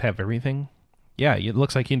they just have everything? Yeah, it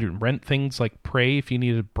looks like you can rent things like Prey if you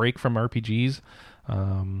need a break from RPGs.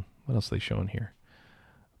 What else are they showing here?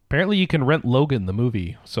 Apparently you can rent Logan, the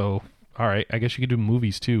movie. So, all right, I guess you could do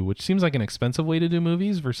movies too, which seems like an expensive way to do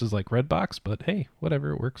movies versus like Redbox, but hey,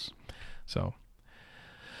 whatever, it works. So,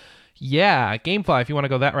 yeah, GameFly if you want to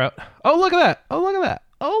go that route. Oh, look at that. Oh, look at that.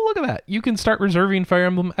 Oh, look at that. You can start reserving Fire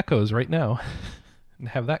Emblem Echoes right now and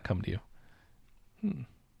have that come to you. I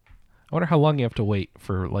wonder how long you have to wait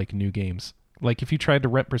for like new games. Like, if you tried to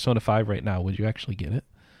rent Persona 5 right now, would you actually get it?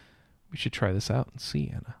 We should try this out and see,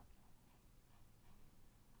 Anna.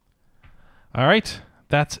 All right.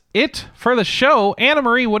 That's it for the show. Anna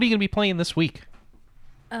Marie, what are you going to be playing this week?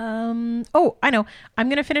 Oh, I know. I'm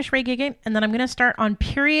going to finish Ray Gigan, and then I'm going to start on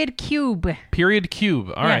Period Cube. Period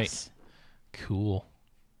Cube. All right. Cool.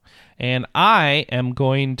 And I am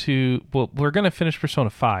going to... Well, we're going to finish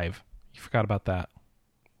Persona 5. You forgot about that.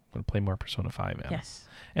 I'm going to play more Persona 5, Anna. Yes.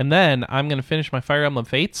 And then I'm going to finish my Fire Emblem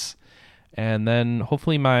Fates, and then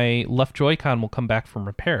hopefully my left Joy-Con will come back from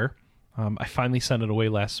repair. I finally sent it away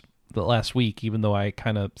last week, even though I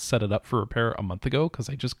kind of set it up for repair a month ago because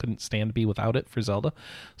I just couldn't stand to be without it for Zelda.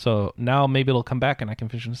 So now maybe it'll come back and I can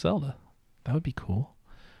finish Zelda. That would be cool.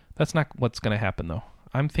 That's not what's going to happen, though.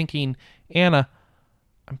 I'm thinking, Anna,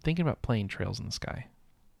 I'm thinking about playing Trails in the Sky.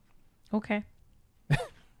 Okay.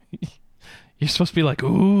 You're supposed to be like,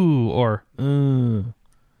 ooh, or,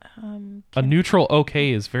 a neutral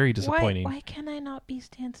okay is very disappointing. Why can I not be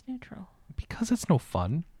stance neutral? Because it's no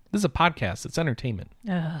fun. This is a podcast. It's entertainment.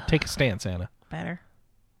 Take a stance, Anna. Better.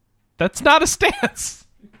 That's not a stance.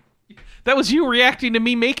 That was you reacting to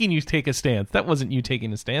me making you take a stance. That wasn't you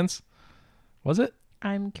taking a stance. Was it?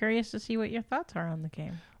 I'm curious to see what your thoughts are on the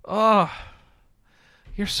game. Oh,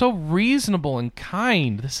 you're so reasonable and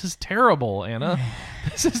kind. This is terrible, Anna.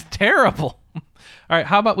 This is terrible. All right,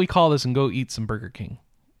 how about we call this and go eat some Burger King?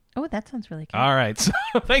 Oh, that sounds really good. All right. So,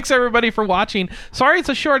 thanks, everybody, for watching. Sorry it's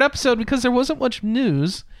a short episode because there wasn't much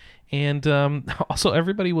news. And also,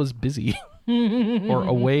 everybody was busy or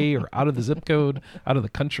away or out of the zip code, out of the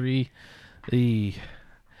country.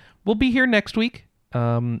 We'll be here next week.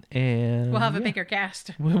 And we'll have a bigger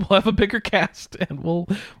cast. We'll have a bigger cast, and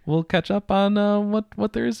we'll catch up on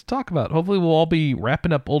what there is to talk about. Hopefully, we'll all be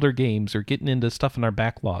wrapping up older games or getting into stuff in our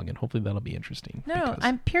backlog, and hopefully that'll be interesting. No,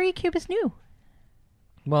 Period Cube is new.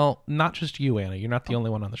 Well, not just you, Anna. You're not the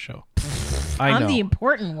only one on the show. I know. I'm the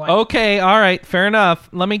important one. Okay, all right, fair enough.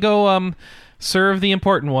 Let me go serve the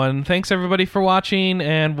important one. Thanks, everybody, for watching,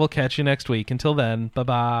 and we'll catch you next week. Until then,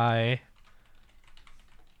 bye-bye.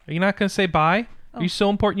 Are you not going to say bye? Oh. Are you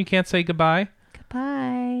so important you can't say goodbye?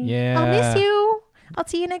 Goodbye. Yeah. I'll miss you. I'll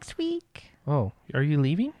see you next week. Oh, are you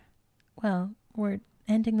leaving? Well, we're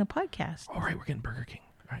ending the podcast. All right, we're getting Burger King.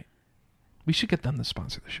 All right. We should get them to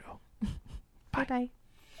sponsor the show. Bye-bye.